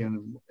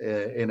working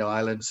in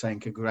Ireland saying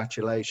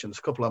congratulations.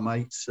 A couple of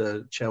mates,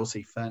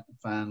 Chelsea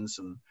fans,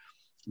 and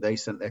they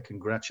sent their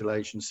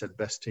congratulations, said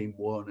best team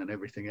won and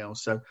everything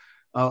else. So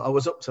I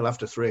was up till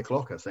after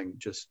 3:00, I think,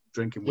 just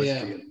drinking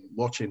whiskey and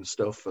watching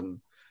stuff and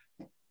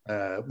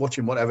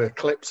watching whatever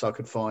clips I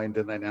could find,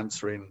 and then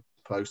answering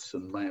posts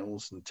and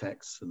mails and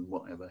texts and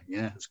whatever.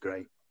 Yeah, it's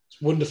great.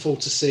 It's wonderful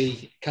to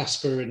see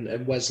Casper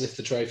and Wes lift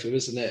the trophy,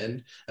 wasn't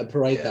it? And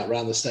parade that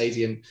around the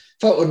stadium.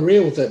 Felt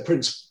unreal that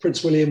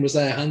Prince William was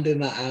there handing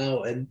that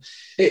out, and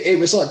it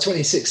was like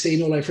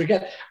 2016 all over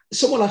again.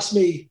 Someone asked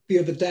me the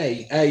other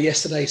day,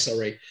 yesterday,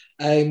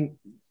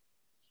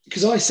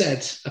 because I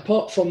said,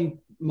 apart from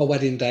my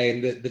wedding day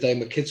and the day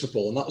my kids were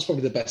born, that was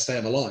probably the best day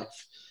of my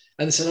life.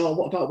 And they said, "Oh,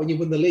 what about when you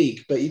won the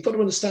league?" But you've got to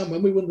understand,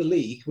 when we won the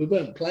league, we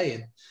weren't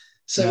playing.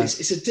 So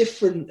it's a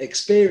different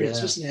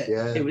experience, wasn't it?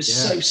 Yeah, it was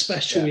so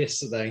special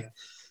yesterday.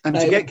 And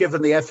to get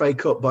given the FA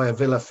Cup by a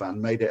Villa fan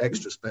made it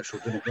extra special,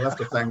 didn't it? We'll have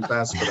to thank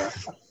Baz for that.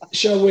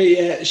 Shall we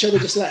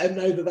just let them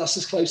know that that's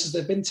as close as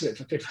they've been to it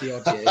for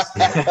 50-odd years?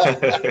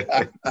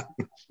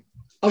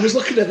 I was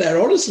looking at their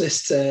honours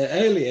list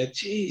earlier.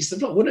 Jeez, they've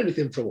not won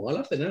anything for a while,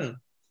 have they now?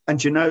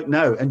 And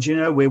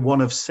we're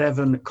one of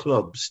 7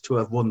 clubs to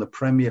have won the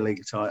Premier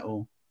League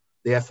title,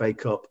 the FA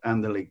Cup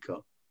and the League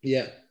Cup.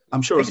 Yeah.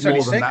 I'm sure it's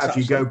more than that if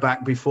you go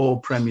back before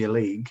Premier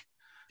League.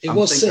 It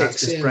was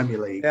 6, yeah. Premier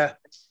League. Yeah.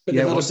 But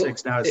it was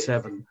 6, now it's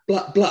 7.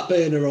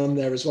 Blackburn are on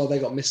there as well. They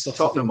got missed off.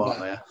 Tottenham aren't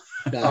there?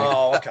 No.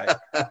 Oh, okay.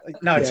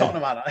 No,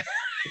 Tottenham aren't they?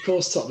 Of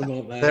course Tottenham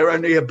aren't there. They're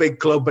only a big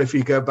club if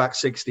you go back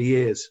 60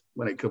 years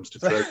when it comes to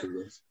trophy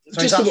lists.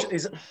 So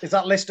is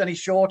that list any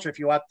shorter if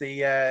you add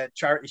the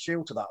Charity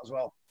Shield to that as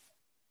well?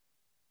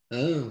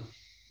 Oh.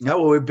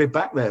 No, well, we'd be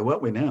back there,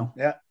 won't we now?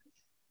 Yeah.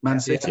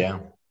 Man City. Yeah.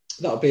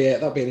 That'll be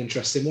an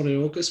interesting one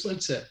in August,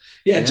 won't it?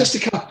 Yeah, just to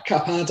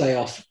cap our day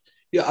off.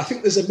 Yeah, I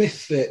think there's a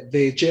myth that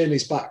the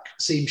journeys back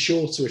seem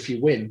shorter if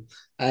you win.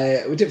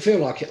 We didn't feel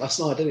like it last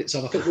night, did it,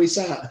 Tom? I think we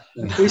sat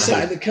in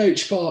the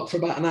coach park for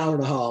about an hour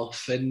and a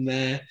half, and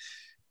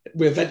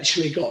we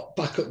eventually got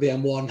back up the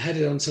M1,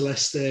 headed on to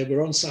Leicester.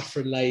 We're on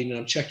Saffron Lane, and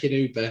I'm checking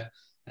Uber,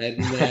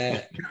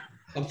 and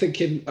I'm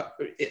thinking,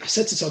 I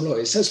said to Tom, look,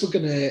 it says we're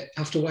going to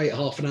have to wait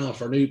half an hour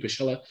for an Uber.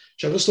 Shall I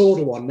just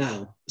order one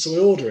now? So we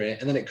order it,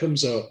 and then it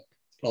comes up,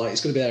 like,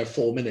 it's going to be there in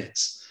 4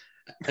 minutes.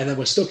 And then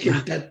we're stuck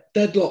in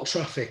deadlock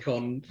traffic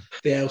on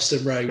the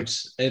Elston Road.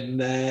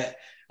 And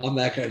I'm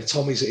there going,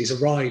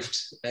 he's arrived.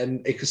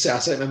 And he could say, I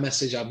sent him a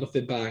message, I had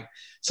nothing back.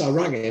 So I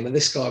rang him, and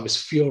this guy was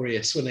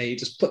furious when he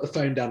just put the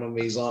phone down on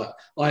me. He's like,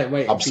 I ain't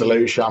waiting.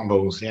 Absolute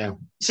shambles, yeah.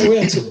 So we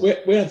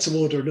had to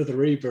order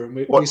another Uber.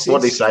 And what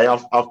did he say?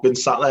 I've been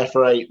sat there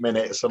for 8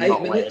 minutes. I'm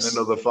not waiting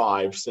another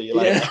 5. See you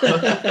later.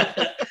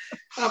 Yeah.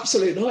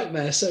 Absolute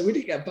nightmare. So we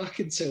didn't get back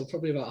until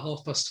probably about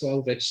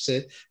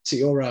 12:30ish to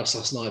your house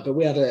last night. But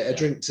we had a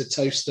drink to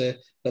toast the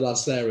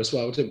lads there as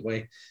well, didn't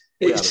we?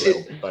 We had a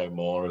little bit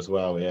more as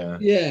well, yeah.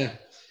 Yeah.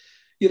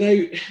 You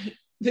know,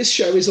 this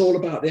show is all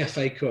about the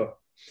FA Cup.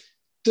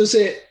 Does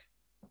it,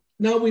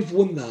 now we've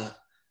won that,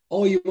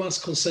 are you as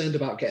concerned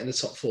about getting the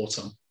top 4,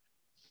 Tom?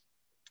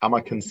 Am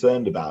I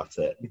concerned about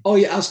it? Are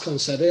you as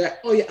concerned?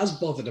 Are you as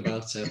bothered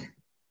about it?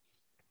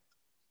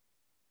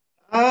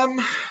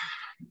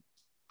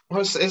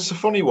 Well, it's a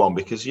funny one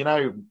because, you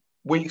know,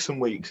 weeks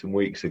and weeks and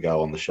weeks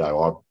ago on the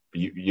show,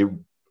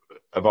 you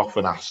have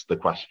often asked the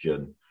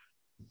question,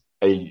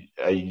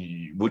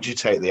 would you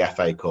take the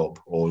FA Cup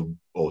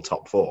or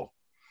top 4?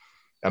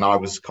 And I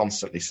was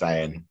constantly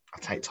saying, I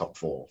take top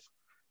 4.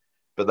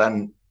 But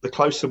then the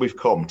closer we've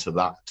come to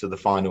the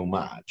final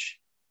match,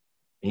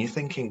 and you're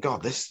thinking,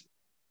 God, this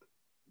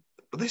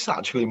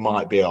actually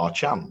might be our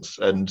chance.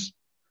 And,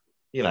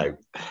 you know,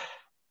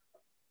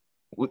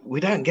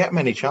 we don't get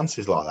many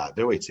chances like that,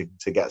 do we,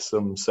 to get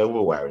some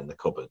silverware in the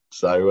cupboard?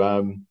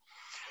 So,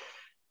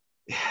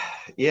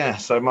 yeah,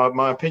 so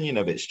my opinion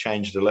of it's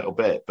changed a little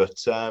bit,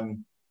 but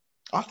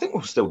I think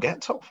we'll still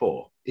get top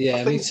 4.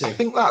 Yeah, me too. I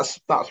think that's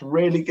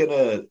really going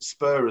to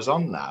spur us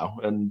on now.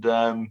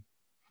 And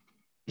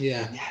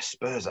yeah,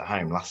 Spurs at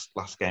home,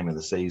 last game of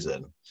the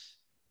season.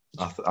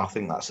 I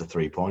think that's a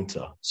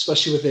 3-pointer,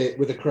 especially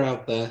with the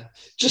crowd there.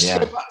 Just to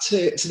go back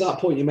to that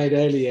point you made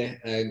earlier,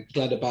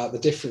 Glenn, about the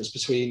difference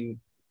between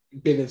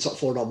being in the top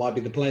 4 and not might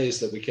be the players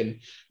that we can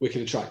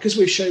attract, because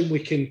we've shown we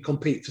can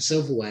compete for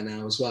silverware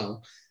now as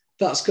well.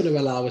 That's going to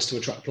allow us to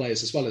attract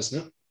players as well,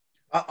 isn't it?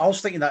 I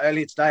was thinking that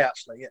earlier today,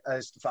 actually.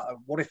 As the fact,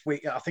 what if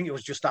I think it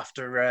was just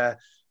after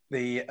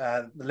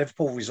the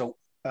Liverpool result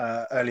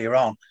earlier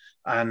on,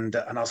 and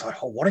I was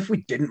like, oh, what if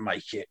we didn't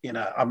make it? You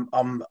know,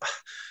 I'm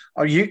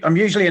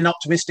usually an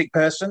optimistic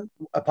person,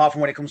 apart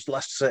from when it comes to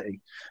Leicester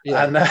City.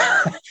 Yeah. And and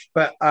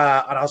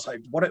I was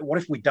like, what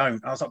if we don't?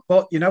 And I was like,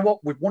 but you know what?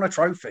 We've won a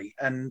trophy,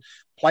 and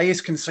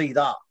players can see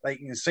that. They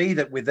can see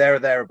that we're there or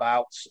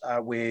thereabouts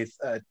with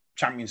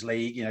Champions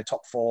League, you know,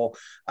 top 4,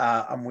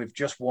 and we've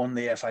just won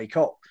the FA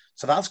Cup.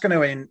 So that's going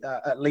to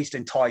at least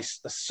entice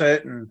a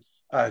certain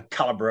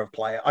caliber of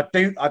player. I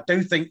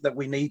do think that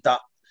we need that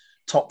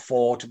top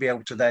 4 to be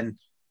able to then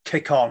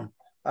kick on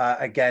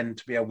again,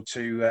 to be able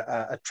to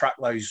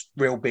attract those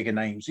real bigger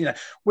names. You know,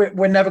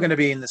 we're never going to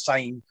be in the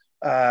same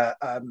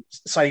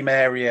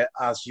area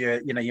as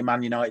your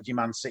Man United, your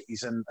Man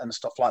Cities, and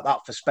stuff like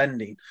that for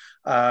spending.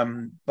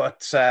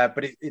 But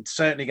it's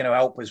certainly going to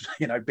help us,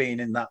 you know, being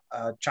in that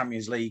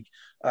Champions League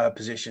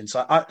position.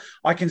 So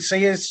I can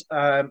see us.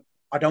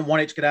 I don't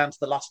want it to go down to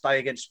the last day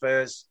against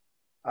Spurs,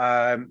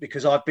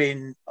 because I've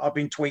been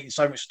tweeting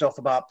so much stuff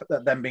about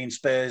them being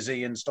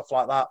Spursy and stuff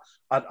like that.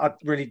 I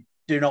really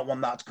do not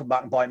want that to come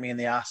back and bite me in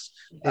the ass.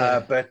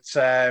 Yeah.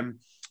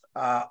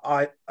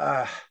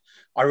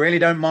 I really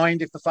don't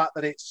mind if the fact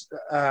that it's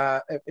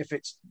if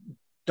it's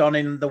done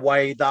in the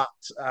way that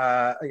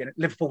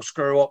Liverpool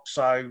screw up,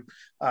 so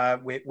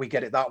we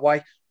get it that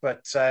way.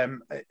 But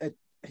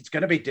it's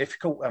going to be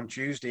difficult on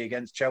Tuesday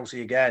against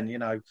Chelsea again. You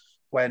know,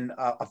 when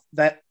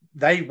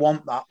they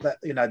want that,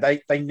 you know,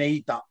 they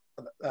need that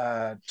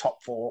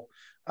top 4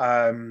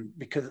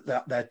 because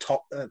they're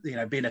top, you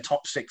know, being a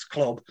top 6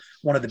 club,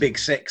 one of the big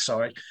 6,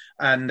 sorry,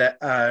 and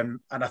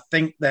I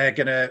think they're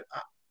going to,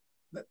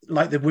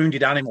 like the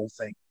wounded animal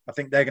thing, I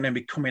think they're going to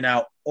be coming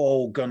out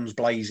all guns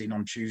blazing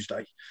on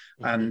Tuesday,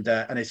 and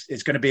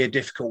it's going to be a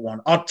difficult one.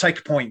 I'd take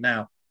a point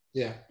now.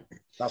 Yeah,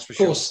 that's for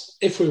sure. Of course,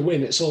 if we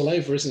win, it's all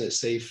over, isn't it,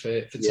 Steve?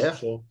 For top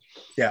 4.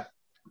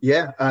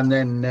 Yeah, and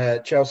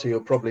then Chelsea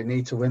will probably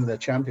need to win the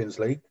Champions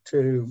League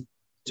to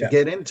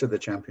get into the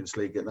Champions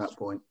League at that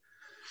point.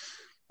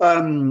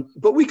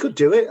 But we could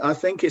do it. I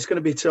think it's going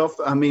to be tough.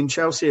 I mean,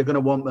 Chelsea are going to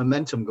want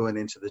momentum going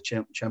into the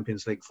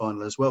Champions League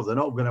final as well. They're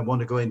not going to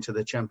want to go into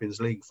the Champions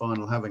League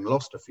final having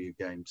lost a few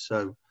games.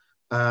 So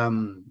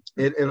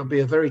it'll be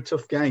a very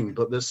tough game.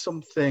 But there's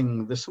some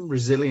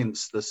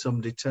resilience, there's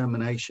some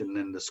determination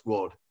in the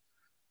squad,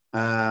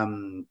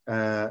 and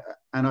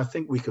I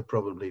think we could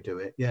probably do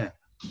it. Yeah.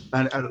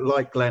 And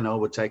like Glenn, I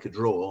would take a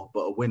draw,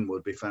 but a win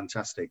would be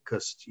fantastic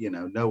because, you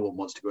know, no one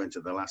wants to go into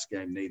the last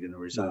game needing a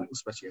result,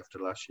 especially after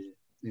last year,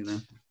 you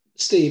know.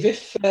 Steve,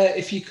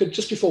 if you could,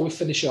 just before we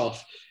finish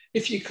off,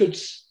 if you could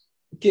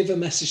give a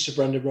message to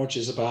Brendan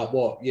Rodgers about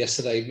what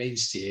yesterday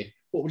means to you,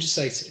 what would you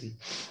say to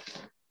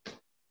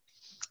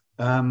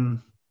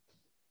him?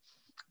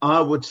 I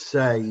would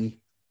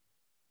say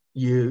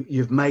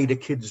you've made a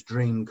kid's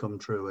dream come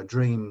true, a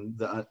dream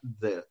that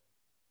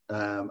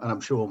and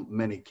I'm sure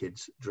many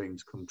kids'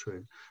 dreams come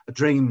true. A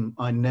dream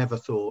I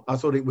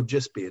thought it would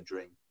just be a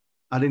dream.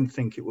 I didn't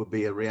think it would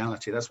be a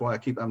reality. That's why I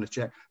keep having to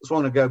check. I just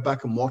want to go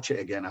back and watch it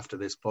again after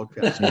this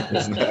podcast.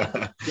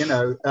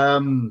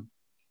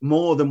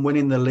 More than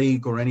winning the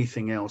league or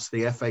anything else,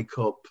 the FA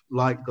Cup,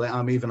 like Glenn,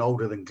 I'm even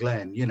older than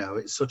Glenn,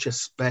 it's such a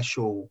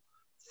special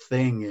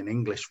thing in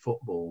English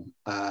football.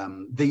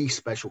 The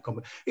special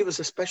competition. It was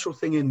a special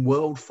thing in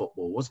world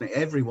football, wasn't it?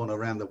 Everyone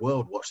around the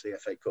world watched the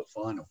FA Cup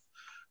final.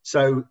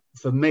 So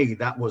for me,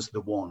 that was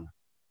the one.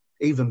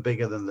 Even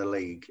bigger than the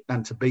league,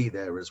 and to be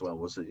there as well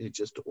was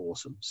just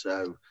awesome.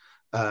 So,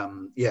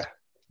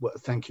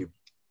 thank you,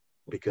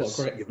 because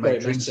you've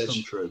made dreams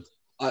come true.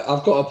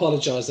 I've got to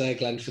apologise there,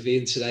 Glenn, for the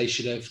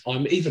intonation of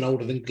 "I'm even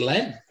older than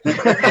Glenn."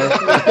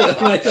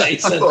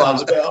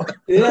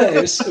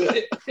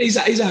 He's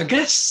our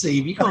guest,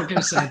 Steve. You can't go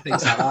saying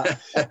things like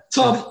that.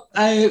 Tom,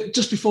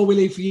 just before we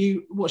leave for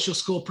you, what's your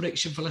score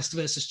prediction for Leicester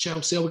versus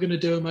Chelsea? Are we going to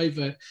do them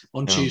over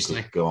on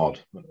Tuesday? God,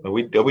 are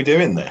we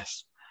doing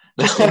this?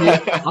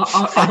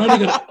 I'm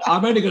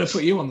only going to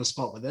put you on the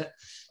spot with it.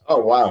 Oh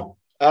wow!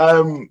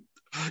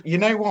 You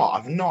know what?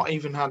 I've not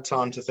even had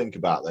time to think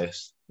about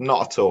this.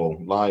 Not at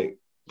all. Like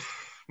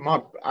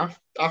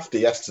after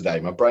yesterday,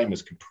 my brain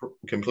was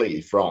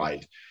completely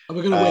fried. Are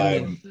we going to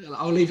win? Then?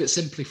 I'll leave it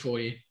simply for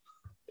you.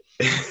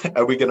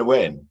 Are we going to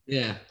win?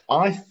 Yeah.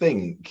 I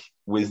think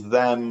with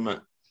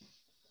them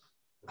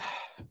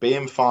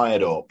being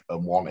fired up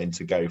and wanting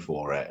to go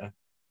for it,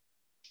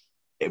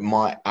 it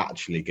might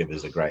actually give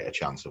us a greater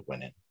chance of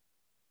winning.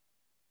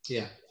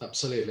 Yeah,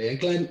 absolutely. And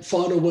Glenn,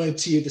 final word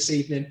to you this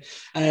evening.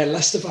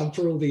 Leicester fan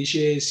for all these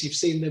years, you've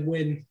seen them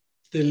win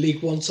the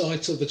League One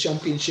title, the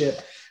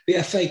Championship,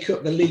 the FA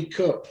Cup, the League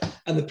Cup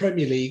and the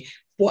Premier League.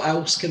 What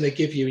else can they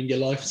give you in your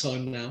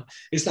lifetime now?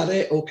 Is that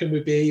it? Or can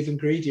we be even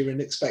greedier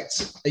and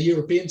expect a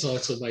European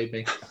title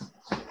maybe?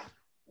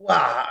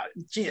 Wow,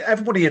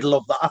 everybody would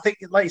love that. I think,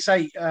 like you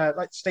say,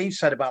 like Steve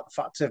said about the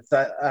fact of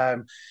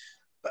that,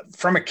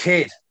 from a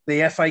kid,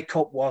 the FA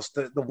Cup was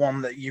the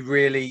one that you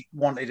really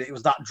wanted. It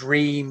was that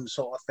dream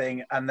sort of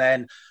thing. And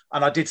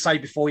I did say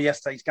before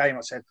yesterday's game,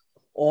 I said,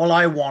 all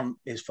I want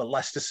is for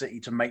Leicester City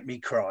to make me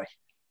cry.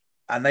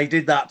 And they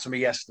did that to me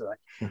yesterday.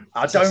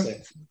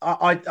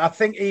 I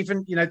think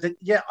even,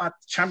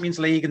 Champions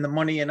League and the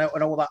money and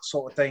all that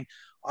sort of thing,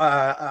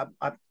 I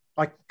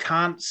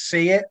can't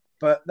see it.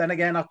 But then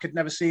again, I could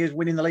never see us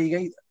winning the league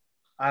either.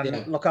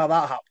 And look how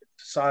that happened.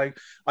 So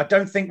I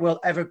don't think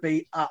we'll ever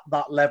be at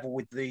that level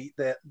with the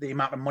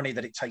amount of money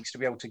that it takes to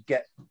be able to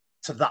get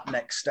to that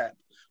next step.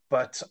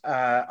 But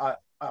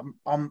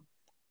I'm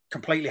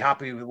completely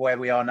happy with where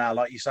we are now.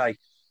 Like you say,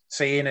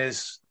 seeing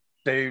us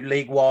do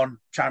League One,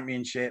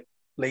 Championship,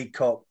 League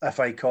Cup,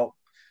 FA Cup,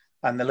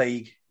 and the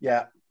league.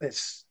 Yeah,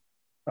 it's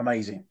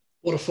amazing.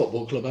 What a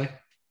football club, eh?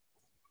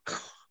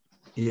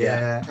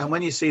 Yeah. And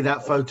when you see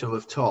that photo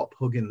of Top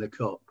hugging the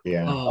cup,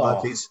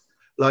 he's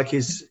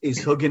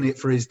hugging it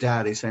for his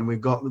dad. He's saying,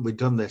 "We've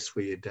done this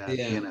for your dad."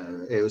 Yeah.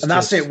 It was, and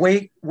that's it.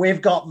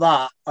 We've got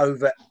that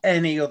over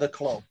any other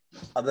club.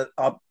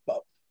 Are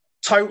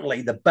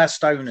totally the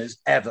best owners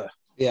ever.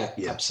 Yeah.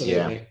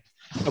 Absolutely. Yeah.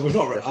 And we've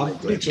not. I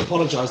need to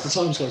apologise. The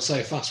time's gone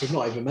so fast. We've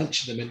not even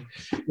mentioned them,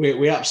 and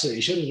we absolutely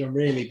should have done,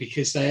 really,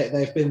 because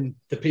they've been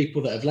the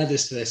people that have led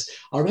us to this.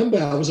 I remember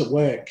I was at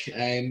work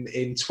in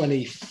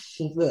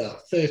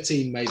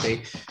 2013,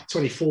 maybe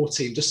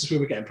 2014, just as we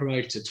were getting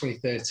promoted,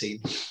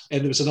 2013,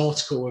 and there was an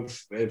article of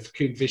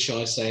Kuhn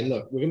Vishai saying,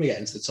 "Look, we're going to get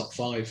into the top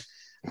 5,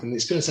 and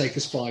it's going to take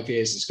us 5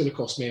 years. It's going to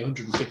cost me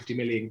 150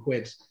 million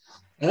quid,"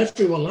 and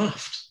everyone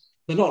laughed.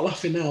 They're not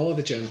laughing now, are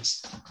they,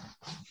 gents?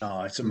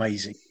 Oh, it's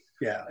amazing.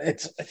 Yeah,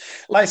 it's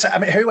like I said, I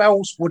mean, who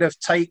else would have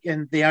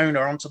taken the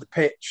owner onto the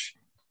pitch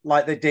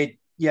like they did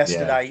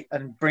yesterday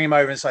and bring him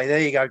over and say,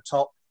 "There you go,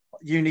 Top,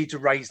 you need to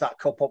raise that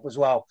cup up as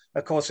well."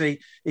 Of course, he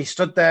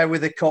stood there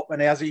with the cup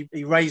and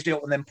he raised it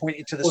up and then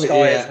pointed to the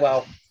sky as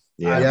well.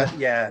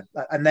 Yeah.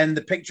 And then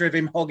the picture of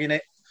him hugging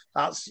it,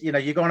 that's,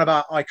 you're going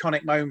about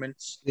iconic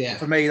moments. Yeah.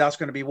 For me, that's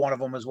going to be one of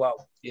them as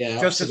well. Yeah,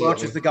 just absolutely. as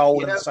much as the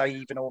goal and the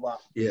save and all that.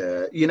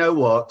 Yeah. You know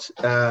what?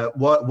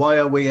 Why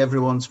are we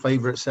everyone's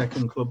favourite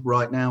second club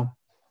right now?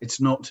 It's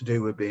not to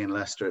do with being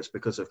Leicester. It's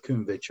because of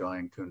Kuhn Vishai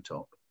and Kuhn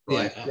Top.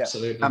 Right? Yeah,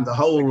 absolutely. And the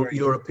whole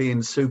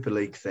European Super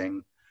League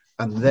thing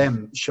and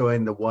them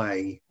showing the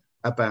way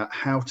about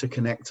how to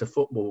connect a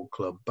football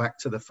club back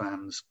to the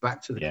fans,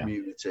 back to the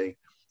community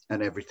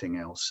and everything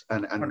else.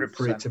 And 100%.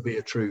 For it to be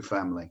a true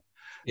family.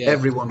 Yeah.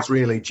 Everyone's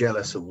really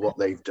jealous of what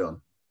they've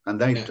done,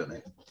 and they've done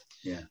it.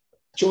 Yeah.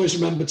 Do you always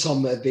remember,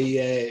 Tom, at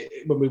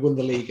when we won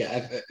the league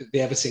at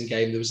the Everton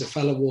game, there was a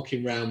fella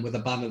walking around with a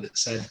banner that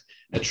said,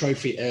 "A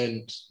trophy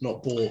earned,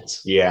 not bought."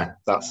 Yeah,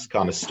 that's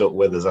kind of stuck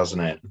with us,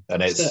 hasn't it?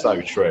 And it's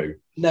so true.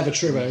 Never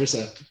truer, is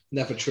it?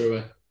 Never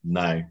truer.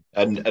 No.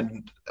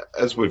 And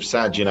as we've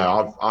said,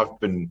 I've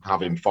been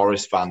having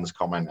Forest fans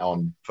comment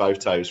on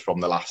photos from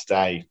the last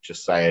day,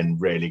 just saying,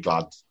 really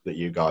glad that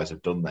you guys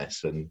have done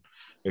this. And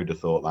who'd have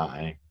thought that,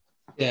 eh?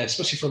 Yeah,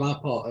 especially from our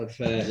part of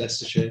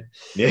Leicestershire.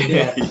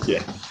 Yeah.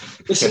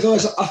 Listen,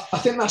 guys, I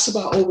think that's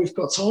about all we've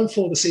got time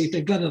for this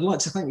evening. Glenn, I'd like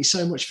to thank you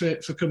so much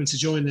for coming to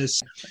join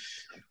us.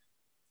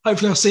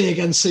 hopefully I'll see you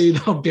again soon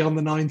on Beyond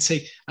the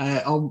 90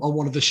 on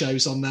one of the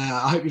shows on there.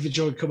 I hope you've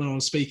enjoyed coming on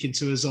and speaking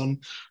to us on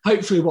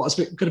hopefully what's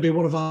going to be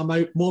one of our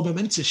more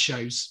momentous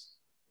shows.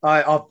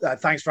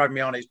 Thanks for having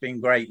me on. It's been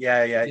great.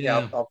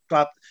 Yeah. I'll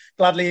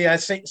gladly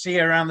see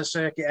you around the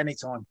circuit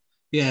anytime.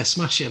 Yeah,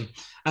 smash him.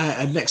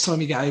 And next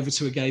time you get over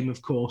to a game,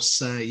 of course,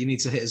 you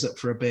need to hit us up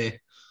for a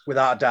beer.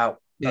 Without a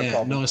doubt. No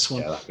problem. Nice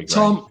one. Yeah,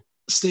 Tom,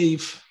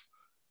 Steve,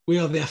 we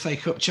are the FA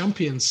Cup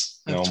champions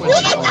of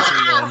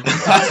 2021.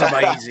 That's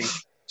amazing.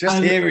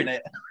 Just hearing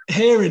it.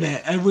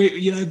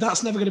 And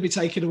that's never going to be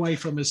taken away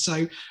from us.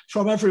 So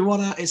from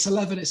everyone, it's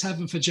 11, it's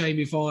heaven for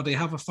Jamie Vardy.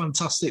 Have a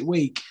fantastic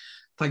week.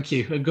 Thank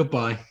you and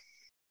goodbye.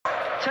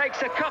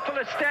 Takes a couple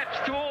of steps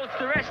towards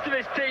the rest of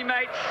his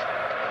teammates,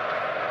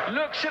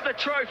 looks at the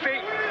trophy,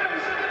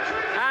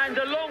 and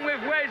along with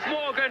Wes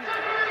Morgan,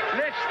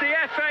 lifts the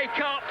FA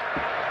Cup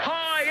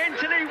high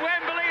into the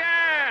Wembley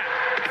air.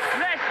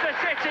 Leicester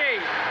City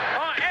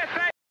are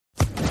FA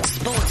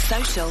Sports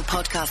Social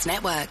Podcast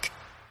Network.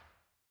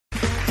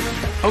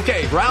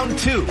 Okay, round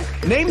 2.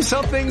 Name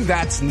something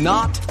that's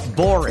not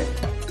boring.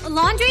 A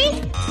laundry?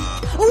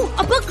 Ooh,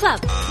 a book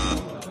club.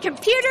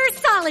 Computer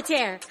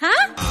solitaire,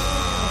 huh?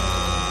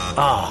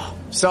 Ah,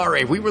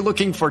 sorry, we were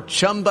looking for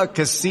Chumba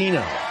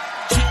Casino.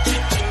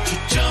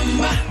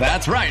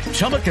 That's right,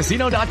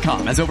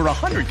 ChumbaCasino.com has over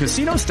 100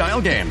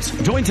 casino-style games.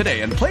 Join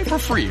today and play for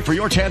free for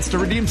your chance to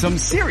redeem some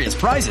serious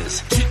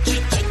prizes.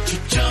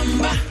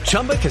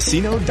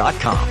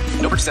 ChumbaCasino.com.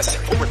 No purchase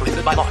necessary. Void where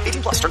prohibited by law.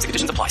 18+. Terms and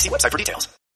conditions apply. See website for details.